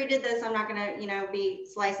 I pre-did this. I'm not gonna, be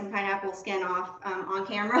slicing pineapple skin off on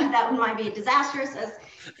camera. That might be disastrous as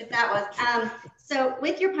if that was. So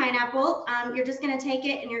with your pineapple, you're just gonna take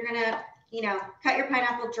it and you're gonna, cut your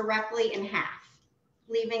pineapple directly in half,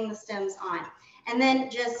 leaving the stems on. And then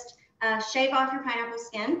just shave off your pineapple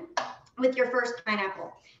skin with your first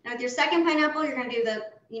pineapple. Now with your second pineapple, you're gonna do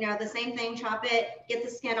the same thing, chop it, get the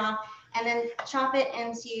skin off, and then chop it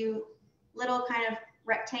into little kind of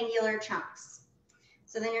rectangular chunks.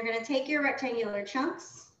 So then you're gonna take your rectangular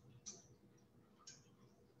chunks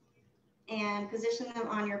and position them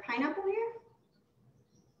on your pineapple here.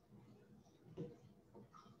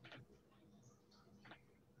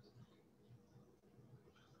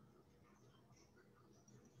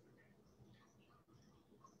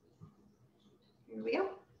 Here we go.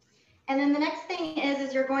 And then the next thing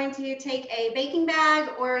is you're going to take a baking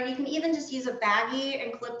bag, or you can even just use a baggie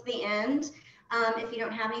and clip the end if you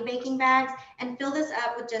don't have any baking bags, and fill this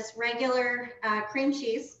up with just regular cream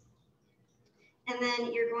cheese. And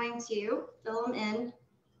then you're going to fill them in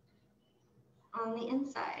on the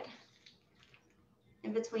inside,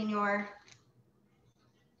 in between your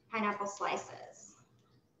pineapple slices.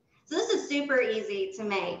 So this is super easy to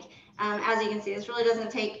make. As you can see, this really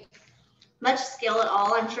doesn't take much skill at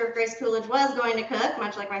all. I'm sure if Grace Coolidge was going to cook,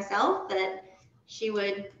 much like myself, that she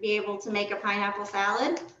would be able to make a pineapple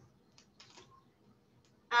salad.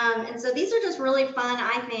 And so these are just really fun,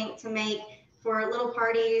 I think, to make for little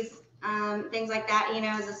parties, things like that,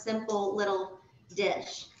 as a simple little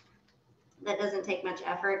dish that doesn't take much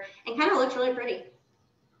effort and kind of looks really pretty.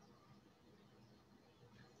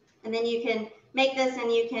 And then you can make this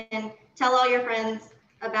and you can tell all your friends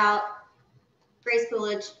about Grace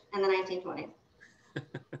Coolidge and the 1920s.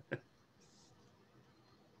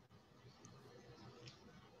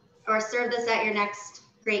 Or serve this at your next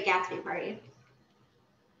Great Gatsby party.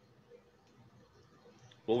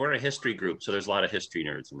 Well, we're a history group, so there's a lot of history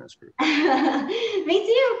nerds in this group. Me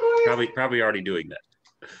too, of course. Probably already doing that.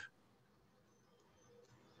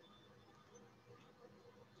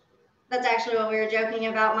 That's actually what we were joking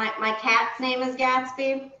about. My cat's name is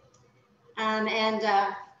Gatsby, and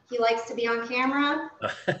he likes to be on camera.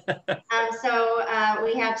 So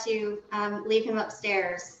we had to leave him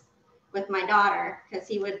upstairs with my daughter because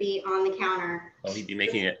he would be on the counter. Oh, he'd be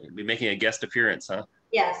making a guest appearance, huh?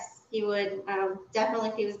 Yes, he would definitely,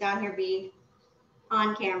 if he was down here, be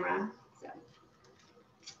on camera. So.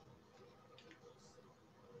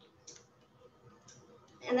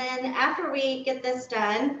 And then after we get this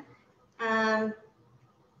done,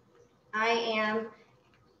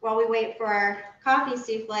 while we wait for our coffee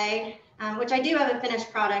souffle, which I do have a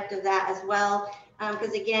finished product of that as well,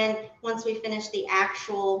 because again, once we finish the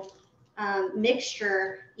actual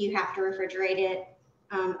mixture, you have to refrigerate it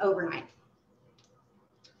overnight.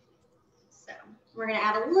 So we're gonna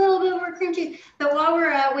add a little bit more cream cheese. But while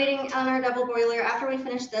we're waiting on our double boiler, after we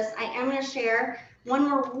finish this, I am gonna share one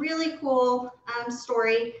more really cool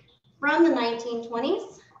story from the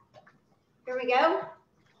 1920s. Here we go.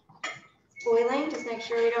 It's boiling, just make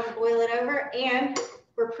sure we don't boil it over. And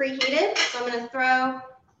we're preheated, so I'm gonna throw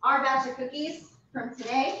our batch of cookies from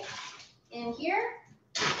today in here.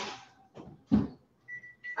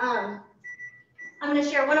 I'm gonna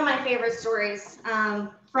share one of my favorite stories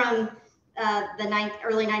from the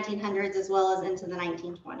early 1900s as well as into the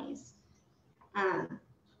 1920s.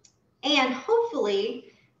 And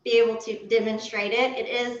hopefully be able to demonstrate it. It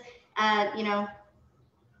is, you know,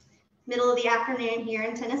 middle of the afternoon here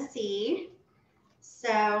in Tennessee.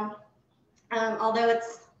 So although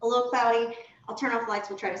it's a little cloudy, I'll turn off the lights,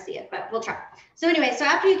 we'll try to see it, but we'll try. So anyway, so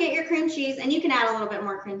after you get your cream cheese, and you can add a little bit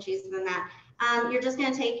more cream cheese than that, you're just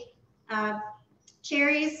gonna take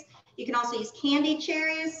cherries. You can also use candied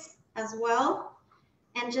cherries as well,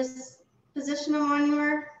 and just position them on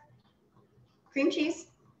your cream cheese,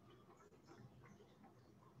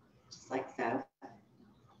 just like so.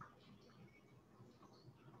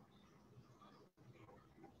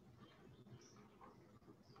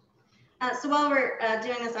 So while we're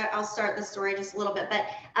doing this, I'll start the story just a little bit. But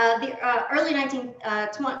the early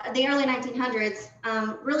 1900s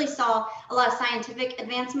really saw a lot of scientific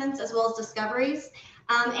advancements as well as discoveries.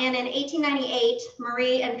 And in 1898,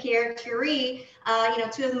 Marie and Pierre Curie, you know,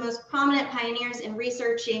 two of the most prominent pioneers in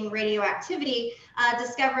researching radioactivity,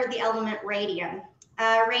 discovered the element radium.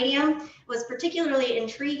 Radium was particularly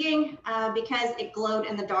intriguing because it glowed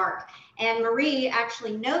in the dark. And Marie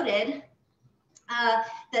actually noted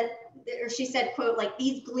she said, quote, like,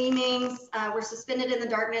 these gleamings were suspended in the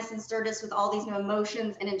darkness and stirred us with all these new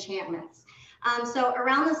emotions and enchantments. So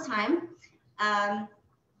around this time, an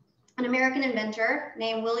American inventor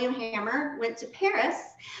named William Hammer went to Paris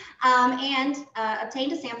and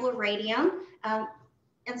obtained a sample of radium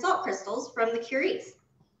and salt crystals from the Curies.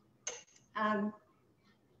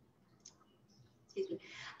 Excuse me.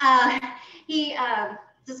 He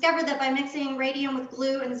discovered that by mixing radium with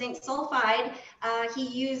glue and zinc sulfide, he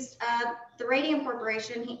used the Radium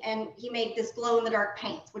Corporation and he made this glow-in-the-dark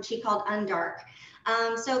paint, which he called Undark.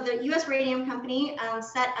 So the U.S. Radium Company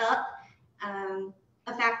set up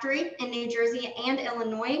a factory in New Jersey and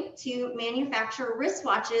Illinois to manufacture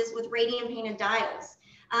wristwatches with radium-painted dials.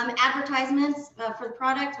 Advertisements for the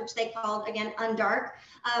product, which they called, again, Undark,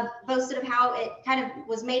 boasted of how it kind of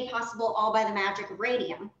was made possible all by the magic of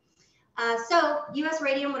radium. So U.S.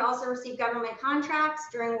 Radium would also receive government contracts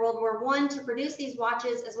during World War I to produce these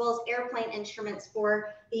watches as well as airplane instruments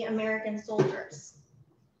for the American soldiers.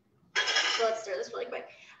 So let's stir this really quick.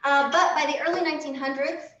 But by the early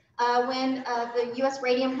 1900s, when the U.S.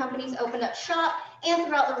 Radium companies opened up shop and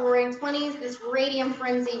throughout the Roaring Twenties, this radium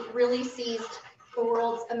frenzy really seized the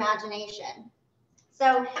world's imagination.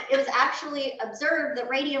 So it was actually observed that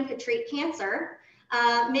radium could treat cancer.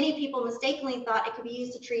 Many people mistakenly thought it could be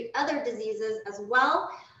used to treat other diseases as well,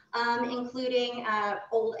 including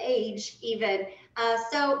old age even.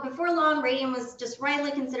 So before long, radium was just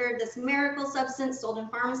rightly considered this miracle substance sold in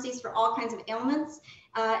pharmacies for all kinds of ailments.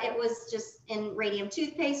 It was just in radium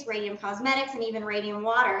toothpaste, radium cosmetics, and even radium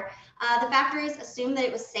water. The factories assumed that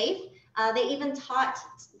it was safe. They even taught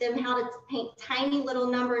them how to paint tiny little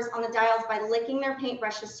numbers on the dials by licking their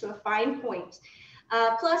paintbrushes to a fine point.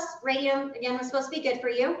 Plus, radium, again, was supposed to be good for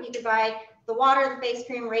you. You could buy the water, the face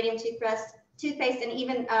cream, radium toothpaste, and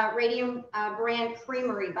even radium brand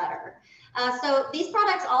creamery butter. So these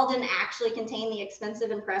products all didn't actually contain the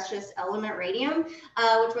expensive and precious element radium,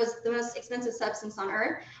 which was the most expensive substance on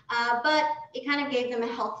Earth, but it kind of gave them a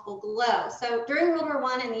healthful glow. So during World War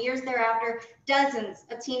I and the years thereafter, dozens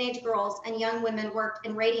of teenage girls and young women worked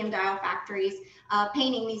in radium dial factories,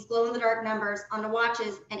 painting these glow-in-the-dark numbers onto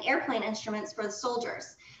watches and airplane instruments for the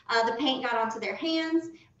soldiers. The paint got onto their hands,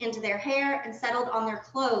 into their hair, and settled on their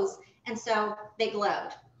clothes, and so they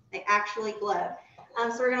glowed. They actually glow.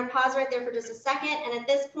 So we're going to pause right there for just a second. And at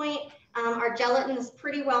this point, our gelatin is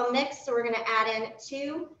pretty well mixed. So we're going to add in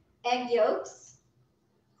 2 egg yolks,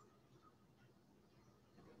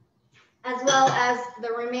 as well as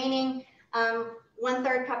the remaining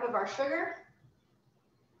 1/3 cup of our sugar.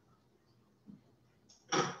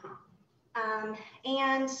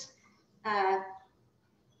 And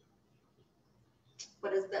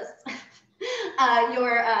what is this?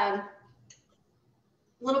 Your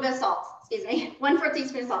little bit of salt, excuse me. 1/4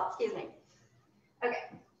 teaspoon of salt, excuse me.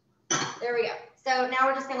 Okay, there we go. So now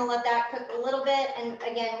we're just gonna let that cook a little bit. And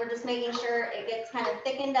again, we're just making sure it gets kind of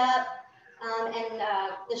thickened up and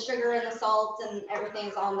the sugar and the salt and everything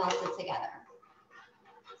is all melted together.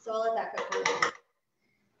 So I'll let that cook for a minute.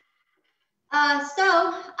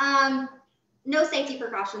 No safety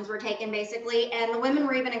precautions were taken basically, and the women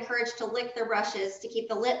were even encouraged to lick their brushes to keep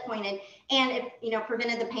the lip pointed, and it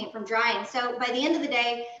prevented the paint from drying. So by the end of the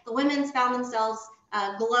day, the women found themselves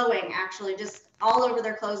glowing, actually, just all over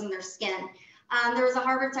their clothes and their skin. There was a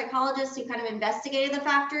Harvard psychologist who kind of investigated the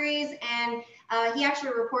factories, and he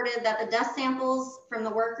actually reported that the dust samples from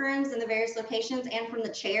the workrooms in the various locations and from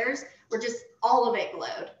the chairs were just all of it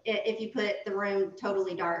glowed if you put the room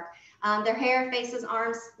totally dark. Their hair, faces,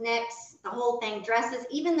 arms, necks, the whole thing, dresses,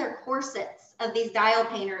 even their corsets of these dial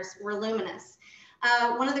painters were luminous.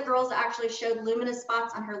 One of the girls actually showed luminous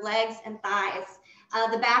spots on her legs and thighs.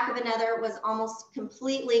 The back of another was almost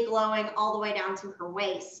completely glowing all the way down to her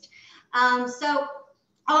waist. So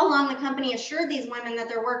all along, the company assured these women that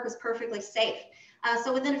their work was perfectly safe.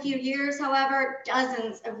 So within a few years, however,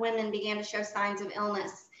 dozens of women began to show signs of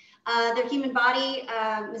illness. Their human body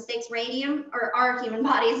mistakes radium, or our human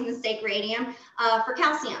bodies mistake radium for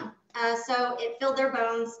calcium. So it filled their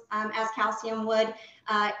bones as calcium would,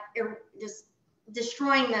 just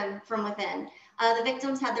destroying them from within. The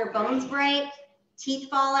victims had their bones break, teeth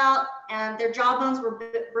fall out, and their jawbones were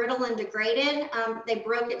brittle and degraded. They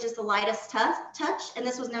broke at just the lightest touch, and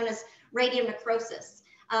this was known as radium necrosis.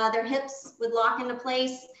 Their hips would lock into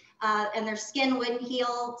place, and their skin wouldn't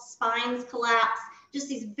heal, spines collapse. Just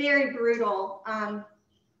these very brutal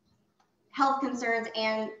health concerns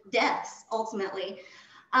and deaths, ultimately.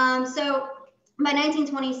 So by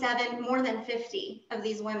 1927, more than 50 of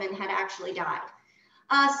these women had actually died.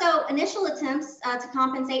 So initial attempts to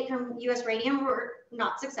compensate from US radium were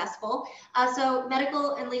not successful. So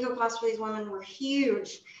medical and legal costs for these women were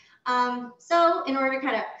huge. So in order to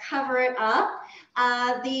kind of cover it up,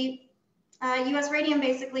 the US radium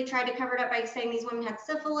basically tried to cover it up by saying these women had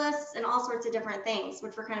syphilis and all sorts of different things,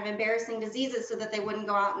 which were kind of embarrassing diseases, so that they wouldn't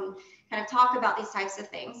go out and kind of talk about these types of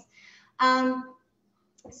things.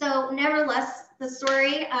 So nevertheless, the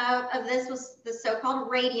story of this was the so-called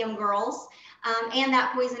radium girls, and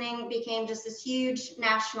that poisoning became just this huge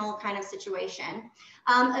national kind of situation.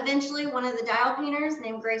 Eventually, one of the dial painters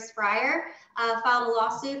named Grace Fryer filed a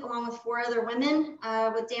lawsuit along with 4 other women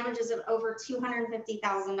with damages of over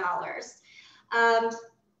 $250,000.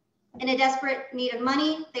 In a desperate need of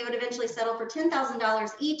money, they would eventually settle for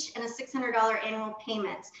 $10,000 each and a $600 annual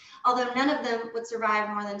payment, although none of them would survive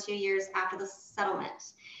more than 2 years after the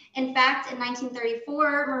settlement. In fact, in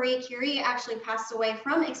 1934, Marie Curie actually passed away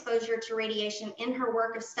from exposure to radiation in her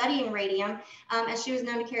work of studying radium, as she was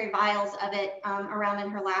known to carry vials of it around in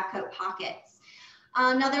her lab coat pockets.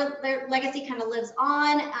 Now their legacy kind of lives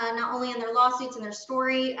on, not only in their lawsuits and their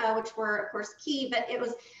story, which were of course key, but it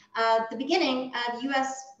was the beginning of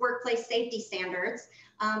US workplace safety standards,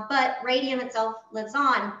 but radium itself lives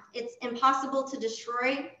on. It's impossible to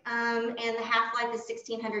destroy, and the half-life is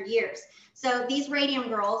 1,600 years. So these radium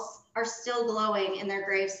girls are still glowing in their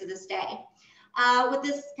graves to this day. With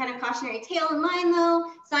this kind of cautionary tale in mind, though,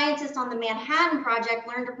 scientists on the Manhattan Project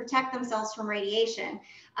learned to protect themselves from radiation.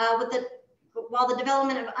 While the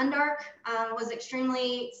development of Undark was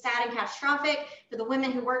extremely sad and catastrophic for the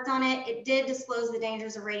women who worked on it, it did disclose the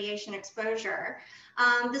dangers of radiation exposure.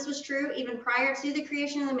 This was true even prior to the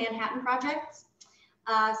creation of the Manhattan Project.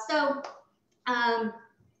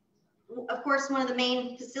 Of course, one of the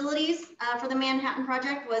main facilities for the Manhattan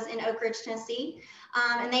Project was in Oak Ridge, Tennessee,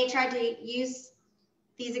 and they tried to use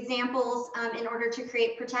these examples in order to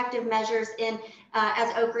create protective measures in,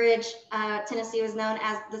 as Oak Ridge, Tennessee was known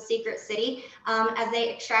as the secret city, as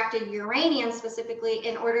they extracted uranium specifically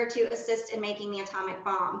in order to assist in making the atomic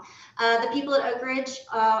bomb. The people at Oak Ridge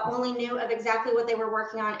only knew of exactly what they were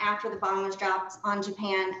working on after the bomb was dropped on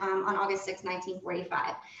Japan on August 6,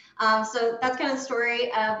 1945. So that's kind of the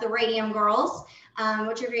story of the Radium Girls,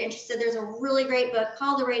 which if you're interested, there's a really great book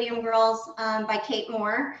called The Radium Girls by Kate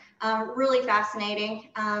Moore. Really fascinating.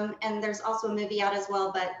 And there's also a movie out as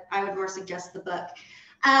well, but I would more suggest the book.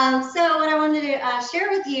 So what I wanted to share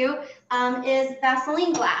with you is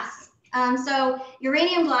Vaseline glass. So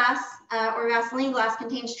uranium glass or Vaseline glass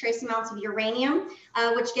contains trace amounts of uranium,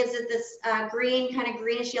 which gives it this green, kind of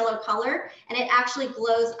greenish yellow color, and it actually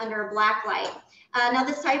glows under a black light. Now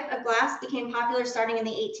this type of glass became popular starting in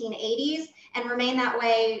the 1880s and remained that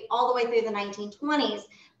way all the way through the 1920s.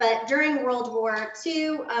 But during World War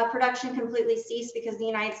II, production completely ceased because the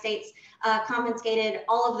United States confiscated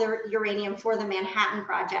all of the uranium for the Manhattan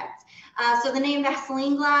Project. So the name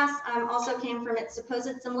Vaseline glass also came from its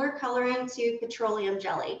supposed similar coloring to petroleum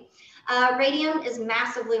jelly. Radium is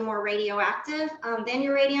massively more radioactive than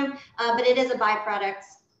uranium, but it is a byproduct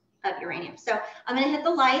of uranium. So I'm going to hit the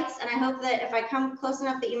lights, and I hope that if I come close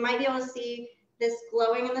enough that you might be able to see this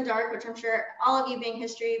glowing in the dark, which I'm sure all of you being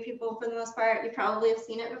history people for the most part, you probably have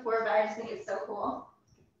seen it before, but I just think it's so cool.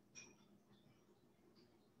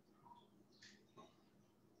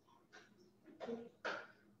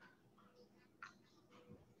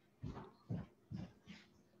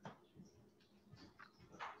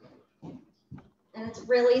 And it's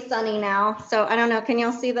really sunny now. So I don't know, can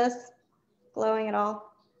y'all see this glowing at all?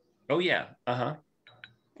 Oh yeah, Okay.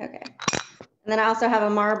 And then I also have a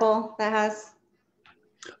marble that has.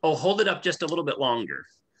 Oh, hold it up just a little bit longer.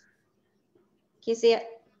 Can you see it?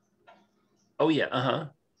 Oh yeah,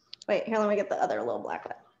 Wait, here, let me get the other little black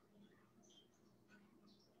one.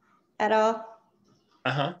 At all?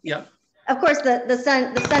 Yeah. Of course,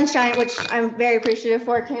 the sunshine, which I'm very appreciative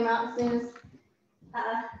for, came out as soon as.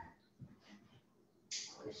 I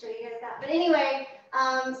want to show you guys that. But anyway,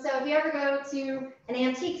 so if you ever go to an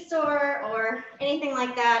antique store or anything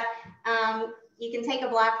like that, you can take a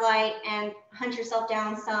black light and hunt yourself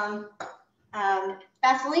down some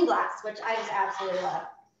Vaseline glass, which I just absolutely love.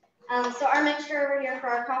 So our mixture over here for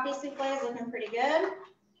our coffee souffle is looking pretty good.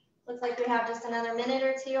 Looks like we have just another minute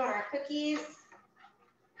or two on our cookies.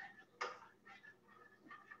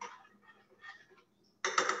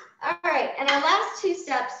 All right, and our last two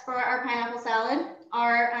steps for our pineapple salad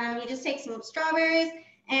are you just take some strawberries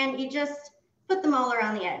and you just put them all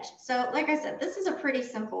around the edge. So like I said, this is a pretty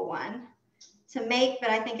simple one to make, but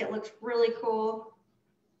I think it looks really cool.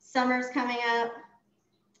 Summer's coming up.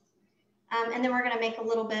 And then we're gonna make a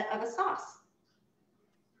little bit of a sauce.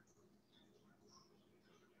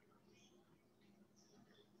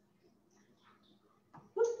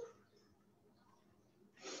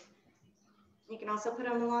 You can also put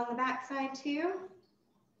them along the back side too.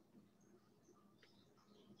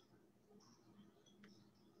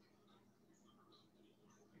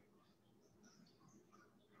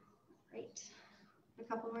 Great. A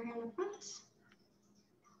couple more here in the front.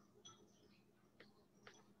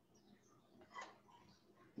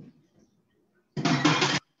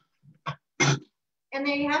 And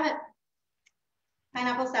there you have it.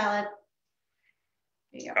 Pineapple salad.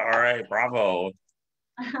 There you go. All right, bravo.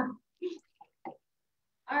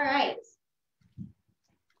 All right.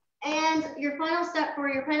 And your final step for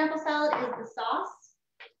your pineapple salad is the sauce.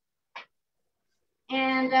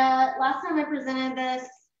 And last time I presented this,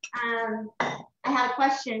 I had a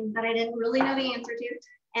question that I didn't really know the answer to.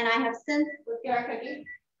 And I have since, let's get our cookie.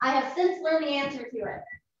 I have since learned the answer to it.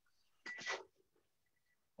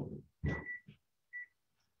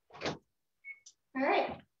 All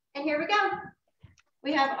right, and here we go.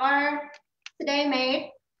 We have our today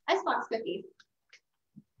made icebox cookies.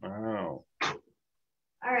 Wow.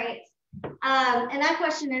 All right, and that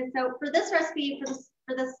question is, so for this recipe,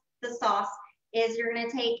 the sauce is you're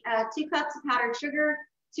gonna take 2 cups of powdered sugar,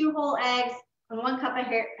 2 whole eggs, and 1 cup of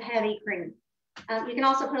heavy cream. You can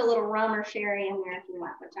also put a little rum or sherry in there if you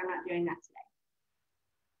want, which I'm not doing that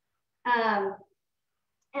today.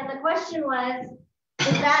 And the question was,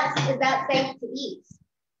 is that safe to eat?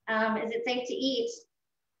 Is it safe to eat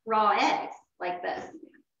raw eggs like this?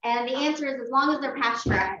 And the answer is as long as they're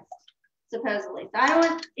pasteurized, supposedly. So I don't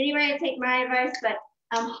want anybody to take my advice, but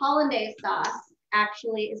hollandaise sauce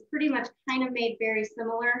actually is pretty much kind of made very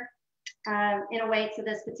similar in a way to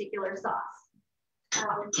this particular sauce.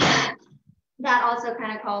 That also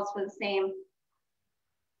kind of calls for the same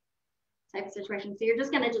type of situation. So you're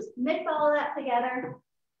just gonna just mix all of that together.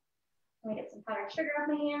 Let me get some powdered sugar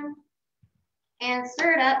on my hand and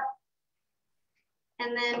stir it up.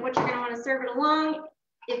 And then what you're gonna wanna serve it along,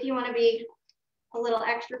 if you wanna be a little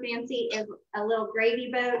extra fancy, is a little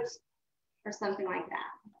gravy boat or something like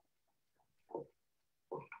that.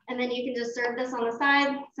 And then you can just serve this on the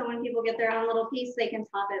side. So when people get their own little piece, they can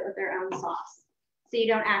top it with their own sauce. So you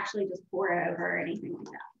don't actually just pour it over or anything like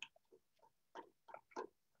that.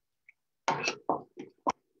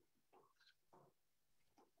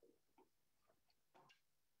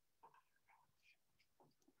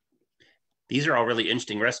 These are all really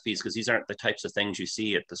interesting recipes because these aren't the types of things you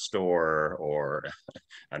see at the store or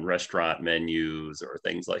on restaurant menus or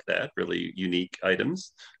things like that, really unique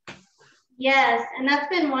items. Yes, and that's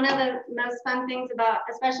been one of the most fun things about,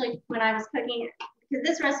 especially when I was cooking, because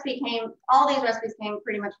this recipe all these recipes came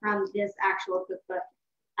pretty much from this actual cookbook.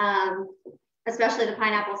 Especially the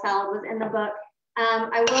pineapple salad was in the book.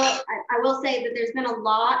 I will say that there's been a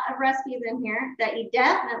lot of recipes in here that you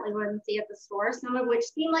definitely wouldn't see at the store, some of which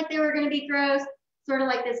seemed like they were going to be gross, sort of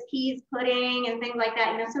like this peas pudding and things like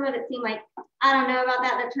that. You know, some of it seemed like, I don't know about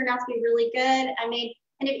that, that turned out to be really good. I made,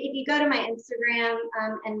 and if you go to my Instagram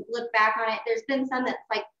and look back on it, there's been some that's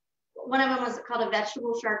like, one of them was called a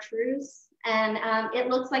vegetable chartreuse, and it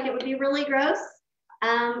looks like it would be really gross,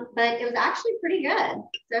 but it was actually pretty good.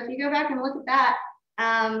 So if you go back and look at that,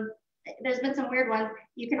 there's been some weird ones.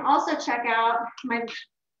 You can also check out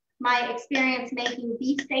my experience making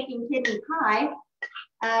beefsteak and kidney pie,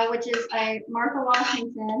 which is a Martha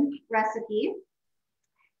Washington recipe.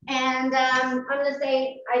 And I'm gonna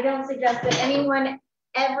say, I don't suggest that anyone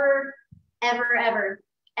ever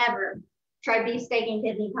try beefsteak and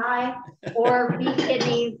kidney pie or beef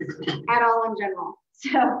kidneys at all in general.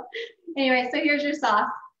 So anyway, so here's your sauce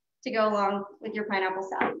to go along with your pineapple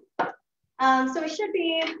salad. So we should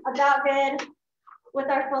be about good with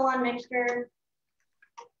our full-on mixture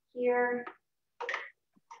here.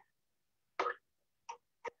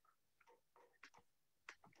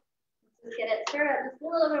 Let's just get it stirred up just a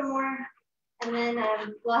little bit more, and then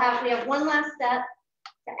we have one last step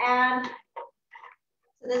to add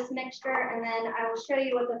to this mixture, and then I will show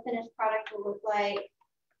you what the finished product will look like.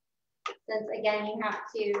 Since again, you have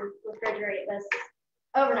to refrigerate this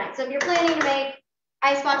overnight. So if you're planning to make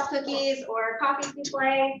icebox cookies or coffee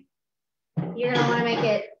souffle, you're gonna wanna make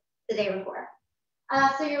it the day before.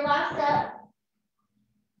 So your last step,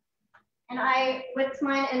 and I whipped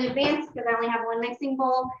mine in advance because I only have one mixing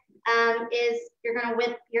bowl, is you're gonna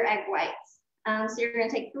whip your egg whites. So you're gonna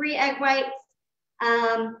take 3 egg whites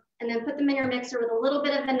and then put them in your mixer with a little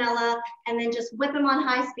bit of vanilla, and then just whip them on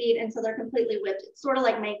high speed until they're completely whipped. It's sort of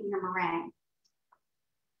like making a meringue.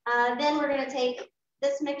 Then we're gonna take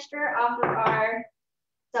this mixture off of our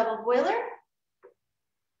double boiler.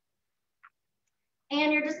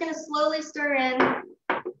 And you're just gonna slowly stir in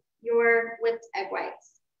your whipped egg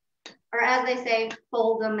whites. Or as they say,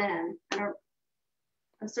 fold them in.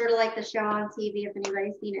 I'm sort of like the show on TV, if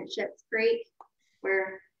anybody's seen it, Schitt's Creek,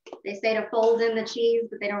 where they say to fold in the cheese,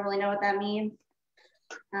 but they don't really know what that means.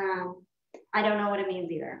 I don't know what it means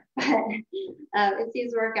either, but it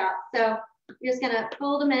seems to work out. So you're just gonna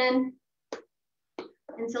fold them in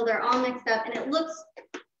until they're all mixed up, and it looks,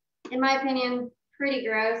 in my opinion, pretty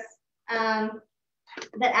gross. That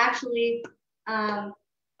actually, the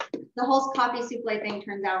whole coffee souffle thing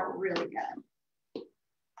turns out really good.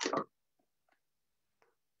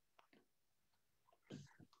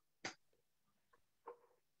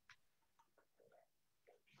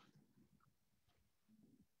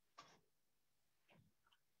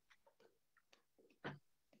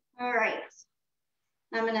 All right,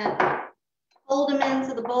 I'm gonna fold them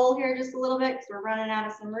into the bowl here just a little bit because we're running out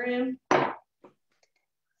of some room. There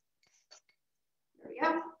we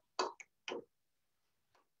go.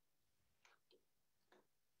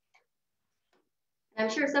 I'm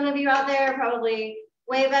sure some of you out there are probably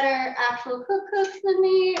way better actual cooks than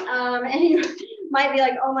me, and you might be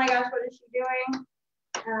like, oh my gosh, what is she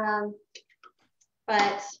doing?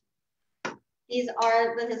 But these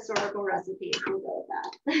are the historical recipes. We'll go with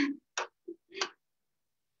that.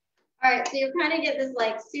 All right, so you kind of get this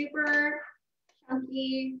like super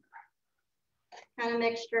chunky kind of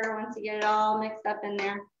mixture once you get it all mixed up in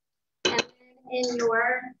there. And then in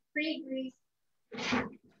your pre-greased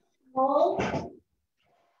mold,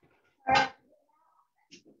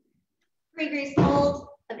 pre-greased mold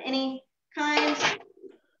of any kind,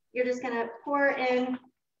 you're just gonna pour in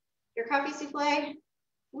your coffee souffle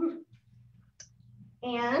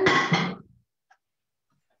and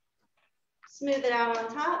smooth it out on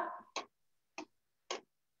top.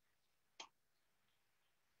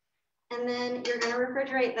 And then you're gonna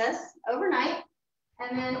refrigerate this overnight.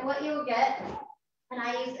 And then what you'll get, and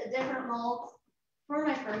I use a different mold for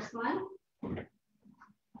my first one,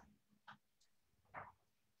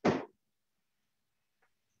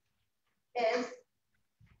 is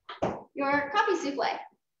your coffee souffle.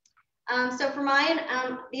 So for mine,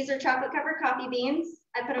 these are chocolate covered coffee beans.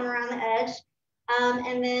 I put them around the edge.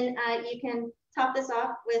 And then you can top this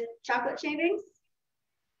off with chocolate shavings.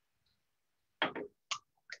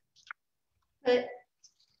 Put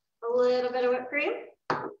a little bit of whipped cream.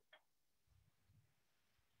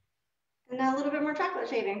 And a little bit more chocolate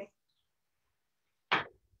shavings.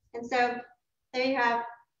 And so there you have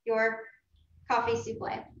your coffee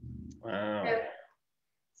souffle. Wow.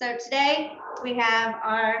 So today we have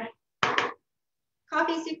our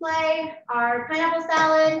coffee souffle, our pineapple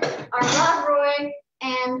salad, our rock roy,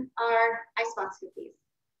 and our icebox cookies.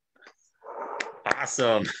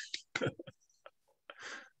 Awesome.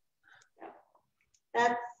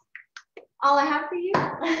 That's all I have for you.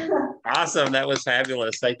 Awesome. That was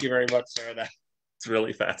fabulous. Thank you very much, Sarah. That's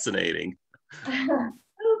really fascinating. I hope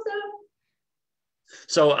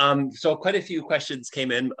so. So quite a few questions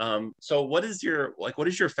came in. So what does your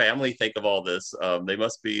family think of all this? They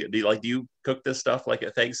must be, do you cook this stuff like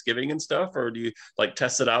at Thanksgiving and stuff, or do you like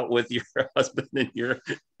test it out with your husband and your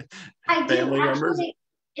family members? Actually,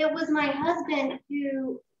 it was my husband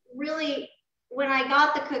who really, when I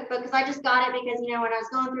got the cookbook, because I just got it because, when I was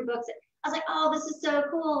going through books, I was like, oh, this is so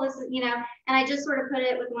cool. This is, and I just sort of put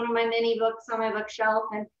it with one of my mini books on my bookshelf.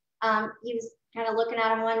 And he was kind of looking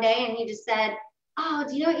at him one day and he just said, oh,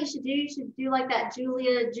 do you know what you should do? You should do like that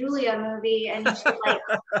Julia movie, and you should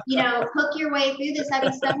cook your way through this.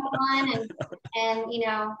 That'd be so fun. And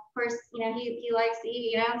of course, he likes to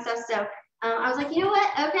eat, and stuff. So I was like, you know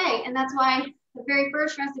what? Okay. And that's why the very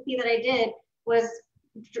first recipe that I did was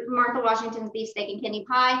Martha Washington's beef steak and kidney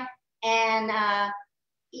pie. And,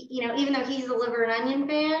 even though he's a liver and onion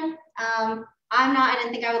fan, I'm not, I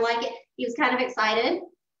didn't think I would like it. He was kind of excited.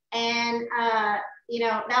 And,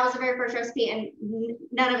 that was the very first recipe, and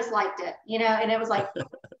none of us liked it, and it was like, and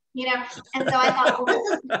so I thought, well,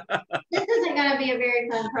 this isn't going to be a very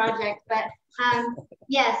fun project. But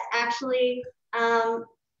yes, actually,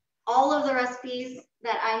 all of the recipes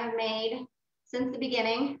that I have made since the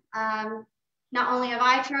beginning, not only have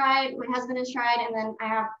I tried, my husband has tried, and then I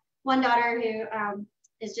have one daughter who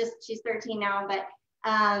she's 13 now, but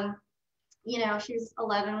she was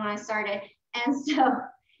 11 when I started, and so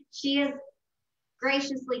she has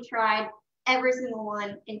graciously tried every single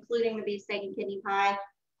one, including the beef steak and kidney pie,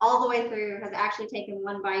 all the way through, has actually taken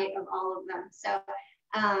one bite of all of them. So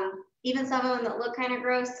even some of them that look kind of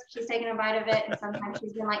gross, she's taken a bite of it, and sometimes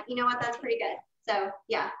she's been like, you know what, that's pretty good. So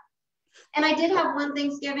yeah. And I did have one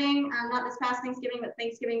Thanksgiving, not this past Thanksgiving, but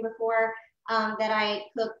Thanksgiving before, that I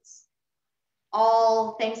cooked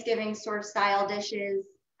all Thanksgiving sort of style dishes,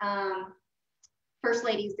 First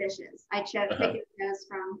Lady's dishes. I picked those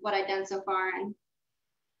from what I'd done so far and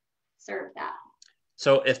served that.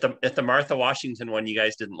 So if the Martha Washington one you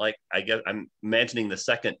guys didn't like, I guess I'm imagining the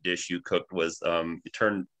second dish you cooked was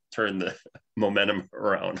turn the momentum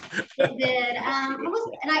around. It did.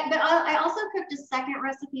 I also cooked a second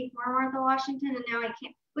recipe for Martha Washington, and now I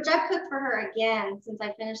can't, which I've cooked for her again since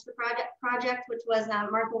I finished the project, which was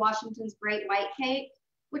Martha Washington's Great White Cake,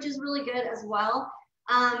 which is really good as well.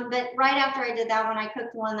 But right after I did that one, I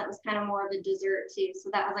cooked one that was kind of more of a dessert too. So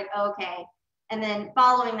that was like, oh, okay. And then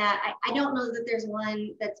following that, I don't know that there's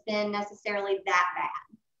one that's been necessarily that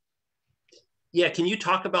bad. Yeah, can you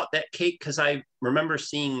talk about that cake? Because I remember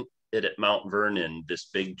seeing it at Mount Vernon, this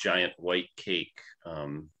big giant white cake.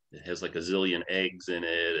 It has like a zillion eggs in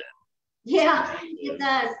it. Yeah, it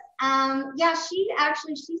does. Yeah, she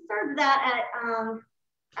served that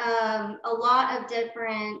at a lot of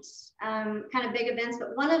different kind of big events,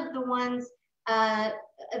 but one of the ones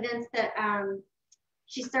events that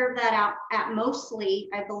she served that out at mostly,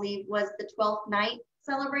 I believe, was the 12th night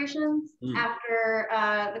celebrations after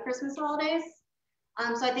the Christmas holidays.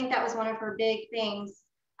 So I think that was one of her big things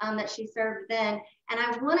that she served then. And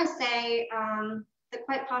I want to say that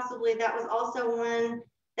quite possibly that was also one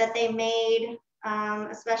that they made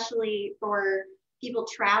especially for people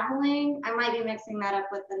traveling. I might be mixing that up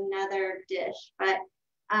with another dish, but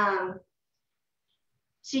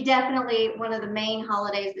she definitely, one of the main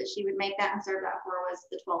holidays that she would make that and serve that for was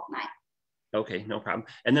the 12th night. Okay, no problem.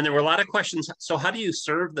 And then there were a lot of questions. So how do you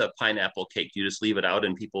serve the pineapple cake? Do you just leave it out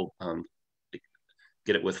and people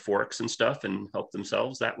get it with forks and stuff and help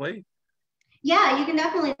themselves that way? Yeah, you can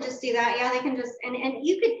definitely just do that. Yeah, they can just, and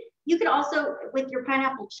you could also, with your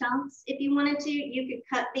pineapple chunks, if you wanted to, you could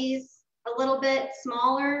cut these a little bit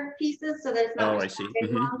smaller pieces so that it's not just a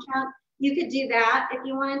big long chunk. You could do that if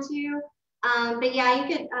you wanted to. But yeah, you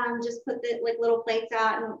could just put the little plates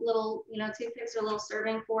out and little, toothpicks or little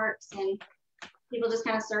serving forks, and people just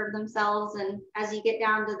kind of serve themselves. And as you get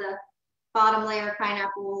down to the bottom layer of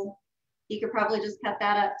pineapple, you could probably just cut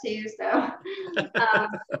that up too. So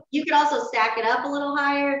you could also stack it up a little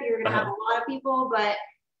higher if you were going to have a lot of people, but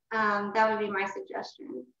that would be my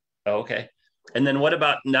suggestion. Okay. And then what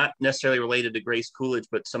about, not necessarily related to Grace Coolidge,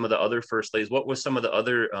 but some of the other first ladies? What was some of the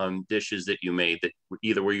other dishes that you made that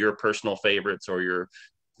either were your personal favorites or your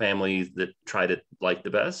family that tried it like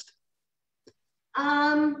the best?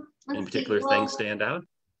 Any particular things stand out?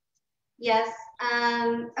 Yes.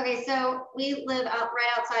 Okay, so we live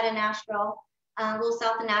right outside of Nashville, a little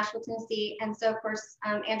south of Nashville, Tennessee. And so, of course,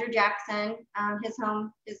 Andrew Jackson, his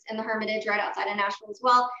home is in the Hermitage right outside of Nashville as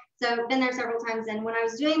well. So been there several times. And when I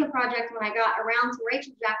was doing the project, when I got around to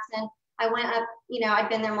Rachel Jackson, I went up, I'd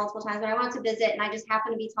been there multiple times, but I went to visit and I just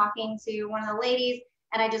happened to be talking to one of the ladies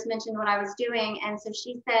and I just mentioned what I was doing. And so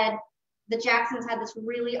she said, the Jacksons had this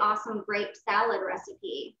really awesome grape salad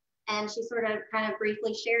recipe. And she sort of kind of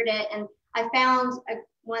briefly shared it. And I found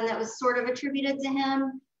one that was sort of attributed to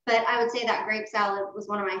him, but I would say that grape salad was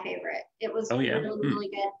one of my favorite. It was really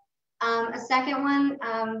good. A second one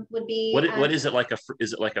would be what is it like?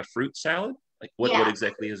 Is it like a fruit salad? Like what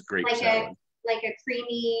exactly is grape salad? Like a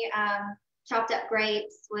creamy chopped up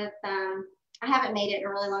grapes with I haven't made it in a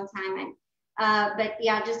really long time. But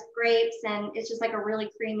yeah, just grapes, and it's just like a really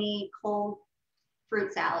creamy cold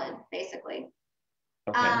fruit salad, basically.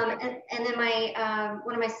 Okay. And then my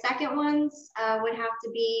one of my second ones would have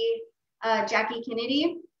to be Jackie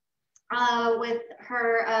Kennedy with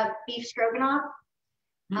her beef stroganoff.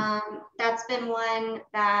 That's been one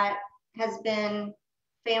that has been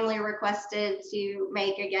family requested to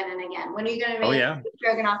make again and again. When are you going to make beef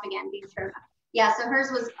stroganoff again? Beef stroganoff. Yeah, so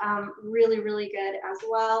hers was really, really good as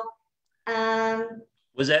well.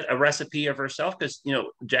 Was that a recipe of herself? Because,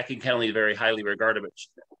 Jackie Kennedy is very highly regarded, but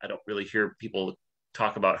I don't really hear people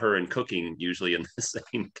talk about her and cooking usually in the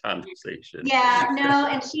same conversation. Yeah, no,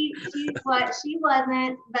 and she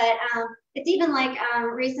wasn't, but it's even like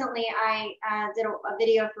recently I did a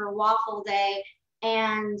video for Waffle Day,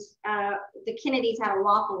 and the Kennedys had a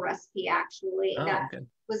waffle recipe actually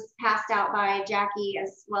was passed out by Jackie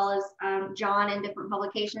as well as John in different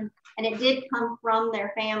publications, and it did come from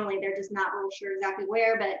their family. They're just not real sure exactly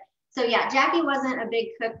where, but so yeah, Jackie wasn't a big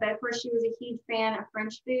cook, but of course she was a huge fan of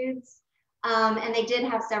French foods. And they did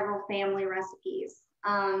have several family recipes.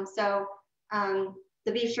 So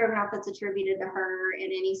the beef stroganoff that's attributed to her in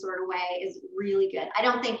any sort of way is really good. I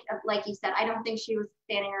don't think, like you said, I don't think she was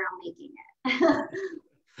standing around making it.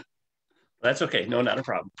 That's okay. No, not a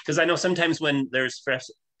problem. Because I know sometimes when there's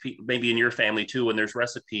maybe in your family too, when there's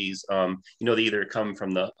recipes, they either come from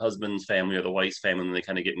the husband's family or the wife's family, and they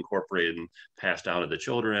kind of get incorporated and passed down to the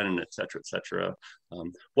children, and et cetera, et cetera.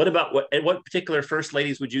 What particular first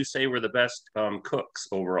ladies would you say were the best cooks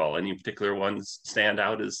overall? Any particular ones stand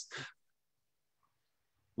out as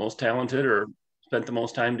most talented or spent the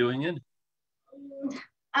most time doing it?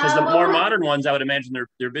 Because the more modern ones, I would imagine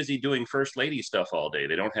they're busy doing first lady stuff all day.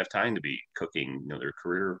 They don't have time to be cooking. They're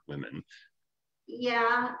career women.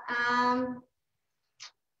 Yeah,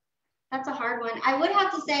 that's a hard one. I would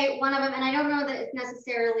have to say one of them, and I don't know that it's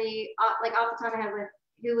necessarily like off the top of my head with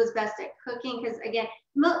who was best at cooking, because again,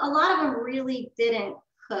 a lot of them really didn't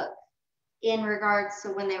cook in regards to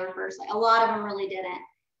when they were first. A lot of them really didn't.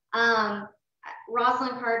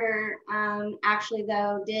 Rosalind Carter actually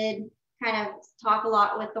though did kind of talk a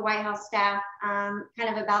lot with the White House staff kind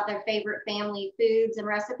of about their favorite family foods and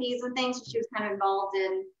recipes and things. So she was kind of involved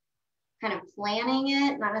in kind of planning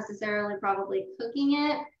it, not necessarily probably cooking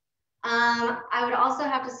it. I would also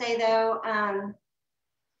have to say though, I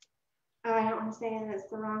don't want to say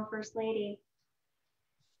it's the wrong first lady.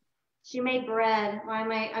 She made bread.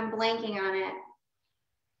 I'm blanking on it.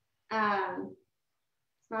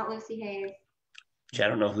 It's not Lucy Hayes. I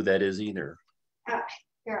don't know who that is either.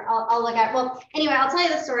 Here, I'll look at it. Well, anyway, I'll tell you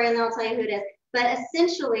the story and then I'll tell you who it is. But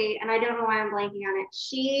essentially, and I don't know why I'm blanking on it,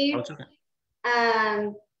 she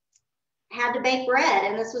had to bake bread,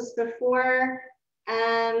 and this was before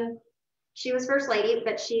she was first lady,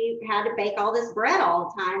 but she had to bake all this bread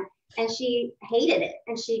all the time, and she hated it,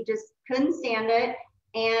 and she just couldn't stand it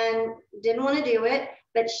and didn't want to do it.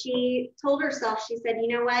 But she told herself, she said, you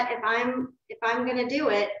know what, if I'm going to do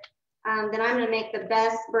it, then I'm going to make the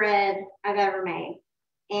best bread I've ever made.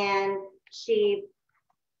 And she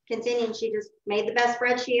continued, she just made the best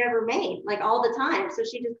bread she ever made, like all the time. So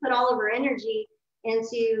she just put all of her energy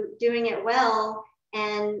into doing it well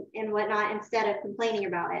and whatnot, instead of complaining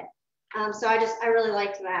about it. So I really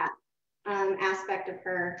liked that aspect of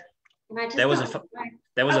her. And I just that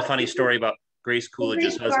was a funny story about Grace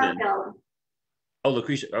Coolidge's husband. Garfield. Oh,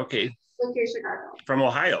 Lucretia. Okay. Lucretia Garfield. From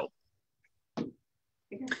Ohio.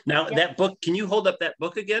 Now that book, can you hold up that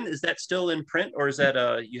book again? Is that still in print, or is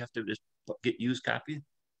that you have to just get used copies?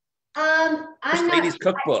 I'm Lady's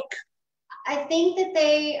cookbook. I think that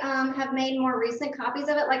they have made more recent copies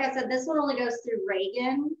of it. Like I said, this one only goes through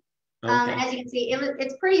Reagan. Okay. As you can see,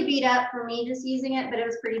 it's pretty beat up for me just using it, but it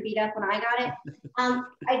was pretty beat up when I got it.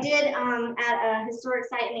 I did at a historic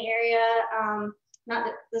site in the area,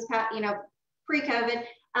 not this past, pre-COVID,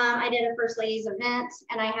 I did a First Ladies event,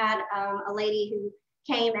 and I had a lady who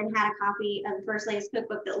came and had a copy of the First Lady's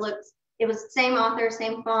Cookbook that it was same author,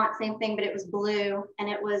 same font, same thing, but it was blue and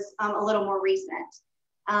it was a little more recent.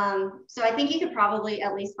 So I think you could probably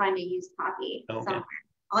at least find a used copy somewhere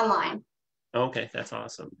online. Okay, that's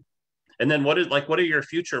awesome. And then what are your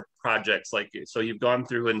future projects? Like, so you've gone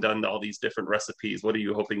through and done all these different recipes. What are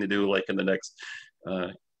you hoping to do like in the next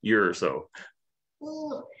year or so?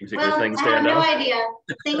 Well, I have no idea.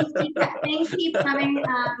 Things keep coming.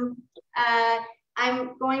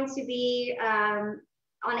 I'm going to be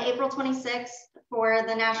on April 26th for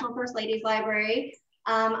the National First Ladies Library.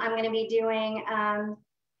 I'm going to be doing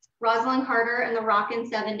Rosalind Carter and the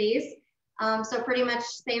Rockin' 70s. So pretty much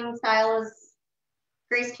same style as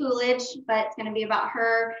Grace Coolidge, but it's going to be about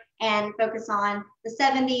her and focus on the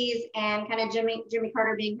 70s and kind of Jimmy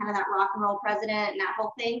Carter being kind of that rock and roll president and that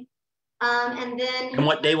whole thing. And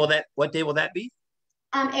what day will that be?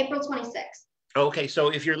 April 26th. Okay, so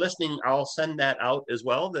if you're listening, I'll send that out as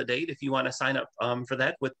well, the date, if you want to sign up for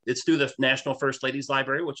that. It's through the National First Ladies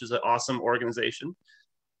Library, which is an awesome organization.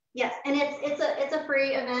 Yes, and it's a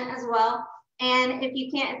free event as well. And if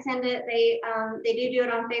you can't attend it, they do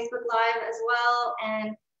it on Facebook Live as well,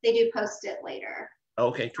 and they do post it later.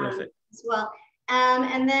 Okay, terrific. As well.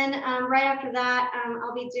 And then right after that,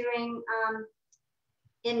 I'll be doing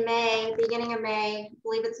in May, beginning of May, I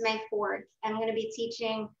believe it's May 4th. I'm going to be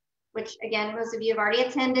teaching, which again, most of you have already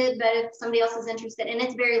attended, but if somebody else is interested, and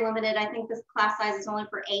it's very limited, I think this class size is only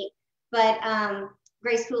for 8, but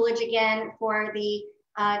Grace Coolidge again for the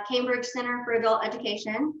Cambridge Center for Adult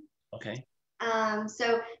Education. Okay.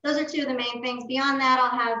 So those are 2 of the main things. Beyond that,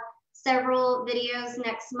 I'll have several videos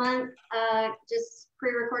next month, just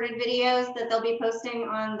pre-recorded videos that they'll be posting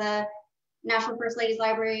on the National First Ladies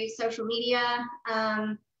Library social media.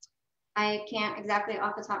 I can't exactly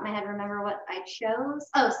off the top of my head remember what I chose.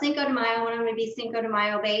 Oh, Cinco de Mayo. One of them would be Cinco de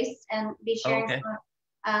Mayo based and be sharing some,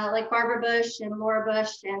 like Barbara Bush and Laura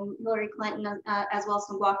Bush and Hillary Clinton, as well as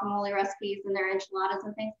some guacamole recipes and their enchiladas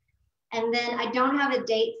and things. And then I don't have a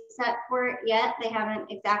date set for it yet. They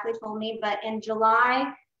haven't exactly told me, but in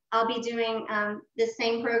July, I'll be doing this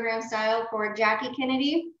same program style for Jackie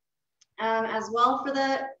Kennedy as well for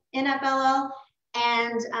the NFLL.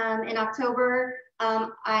 And in October,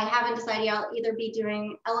 I haven't decided yet, I'll either be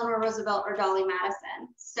doing Eleanor Roosevelt or Dolly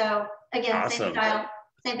Madison. So again, awesome. Same style,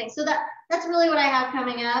 same thing. So that's really what I have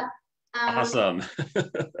coming up. Awesome.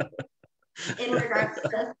 In regards to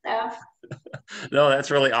this stuff. No, that's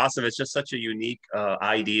really awesome. It's just such a unique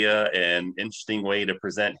idea and interesting way to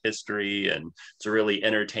present history, and it's a really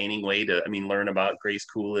entertaining way to, learn about Grace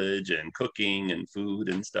Coolidge and cooking and food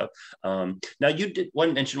and stuff. Now, you did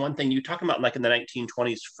mention one thing. You talking about like in the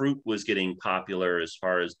 1920s, fruit was getting popular as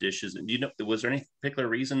far as dishes. And was there any particular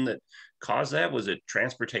reason that caused that? Was it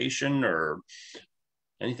transportation or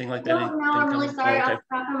anything like that? No, I'm really sorry. Off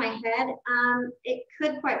the top of my head, it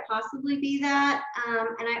could quite possibly be that.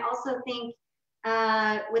 And I also think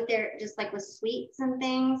with their with sweets and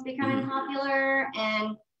things becoming popular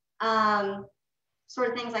and sort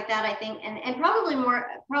of things like that, I think, and probably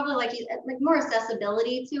like more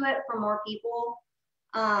accessibility to it for more people.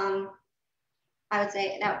 I would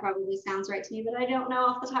say that probably sounds right to me, but I don't know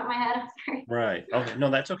off the top of my head. Sorry. Right. Okay. No,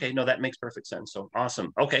 that's okay. No, that makes perfect sense. So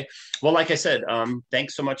awesome. Okay. Well, like I said,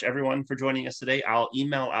 thanks so much everyone for joining us today. I'll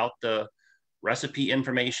email out the recipe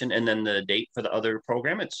information and then the date for the other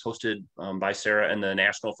program. It's hosted by Sarah and the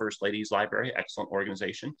National First Ladies Library, excellent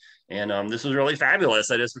organization. And this was really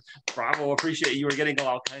fabulous. I just appreciate you were getting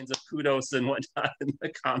all kinds of kudos and whatnot in the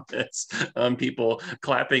comments. People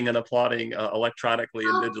clapping and applauding electronically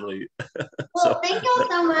and digitally. Well, thank you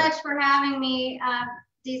all so much for having me,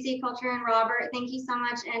 DC Culture and Robert. Thank you so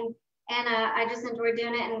much. And I just enjoyed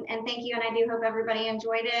doing it. And thank you. And I do hope everybody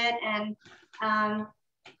enjoyed it. And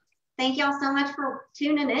thank y'all so much for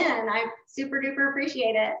tuning in. I super duper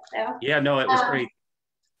appreciate it. So yeah, no, it was great.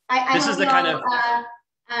 This is the kind of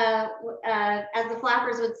as the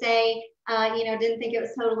flappers would say, didn't think it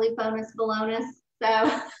was totally bonus balonus.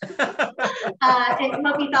 So I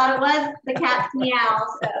hope you thought it was the cat's meow.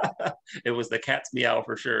 So it was the cat's meow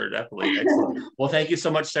for sure, definitely. Excellent. Well, thank you so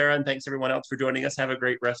much, Sarah, and thanks everyone else for joining us. Have a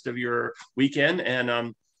great rest of your weekend.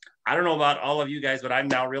 And I don't know about all of you guys, but I'm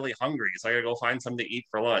now really hungry, so I gotta go find something to eat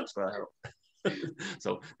for lunch.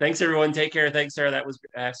 So thanks everyone. Take care. Thanks, Sarah. That was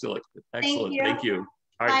excellent. Excellent. Thank you.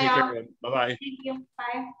 All right. Take care, everyone. Bye-bye. Thank you.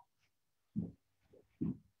 Bye.